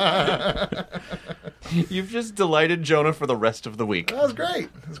 You've just delighted Jonah for the rest of the week. That was great.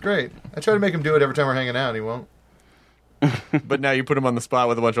 That's great. I try to make him do it every time we're hanging out. He won't. But now you put him on the spot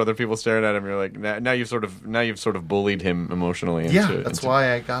with a bunch of other people staring at him. You're like, now you've sort of bullied him emotionally. That's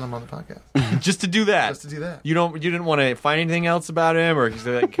why I got him on the podcast. Just to do that. Just to do that. You didn't want to find anything else about him, or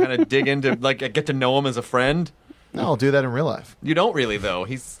like, kind of dig into, like, get to know him as a friend. No, I'll do that in real life. You don't really, though.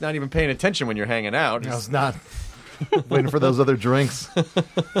 He's not even paying attention when you're hanging out. I was not waiting for those other drinks.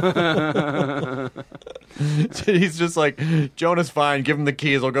 He's just like, Jonah's fine. Give him the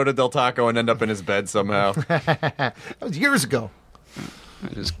keys. I'll go to Del Taco and end up in his bed somehow. That was years ago. I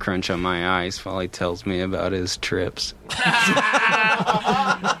just crunch on my ice while he tells me about his trips.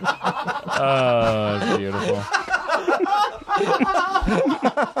 Oh, that's beautiful.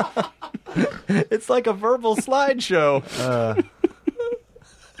 It's like a verbal slideshow.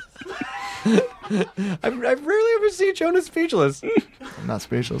 I've rarely ever seen Jonah speechless. I'm not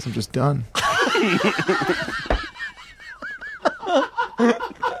speechless. I'm just done.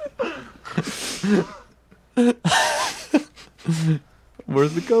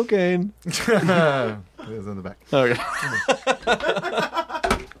 Where's the cocaine? It's in the back. Okay.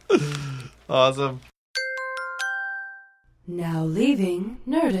 Awesome. Now leaving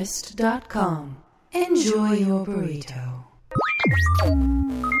Nerdist.com. Enjoy your burrito.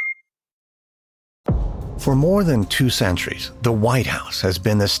 For more than 2 centuries, the White House has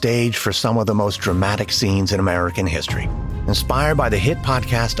been the stage for some of the most dramatic scenes in American history. Inspired by the hit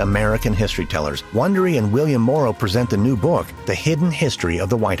podcast American History Tellers, Wondery and William Morrow present the new book, The Hidden History of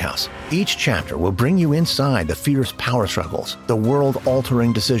the White House. Each chapter will bring you inside the fierce power struggles, the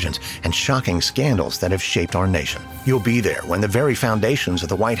world-altering decisions, and shocking scandals that have shaped our nation. You'll be there when the very foundations of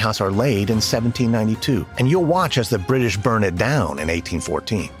the White House are laid in 1792, and you'll watch as the British burn it down in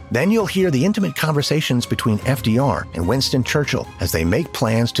 1814. Then you'll hear the intimate conversations between FDR and Winston Churchill as they make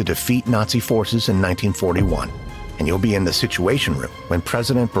plans to defeat Nazi forces in 1941. And you'll be in the Situation Room when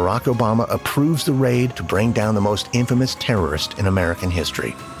President Barack Obama approves the raid to bring down the most infamous terrorist in American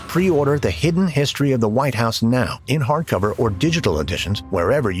history. Pre-order The Hidden History of the White House now in hardcover or digital editions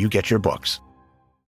wherever you get your books.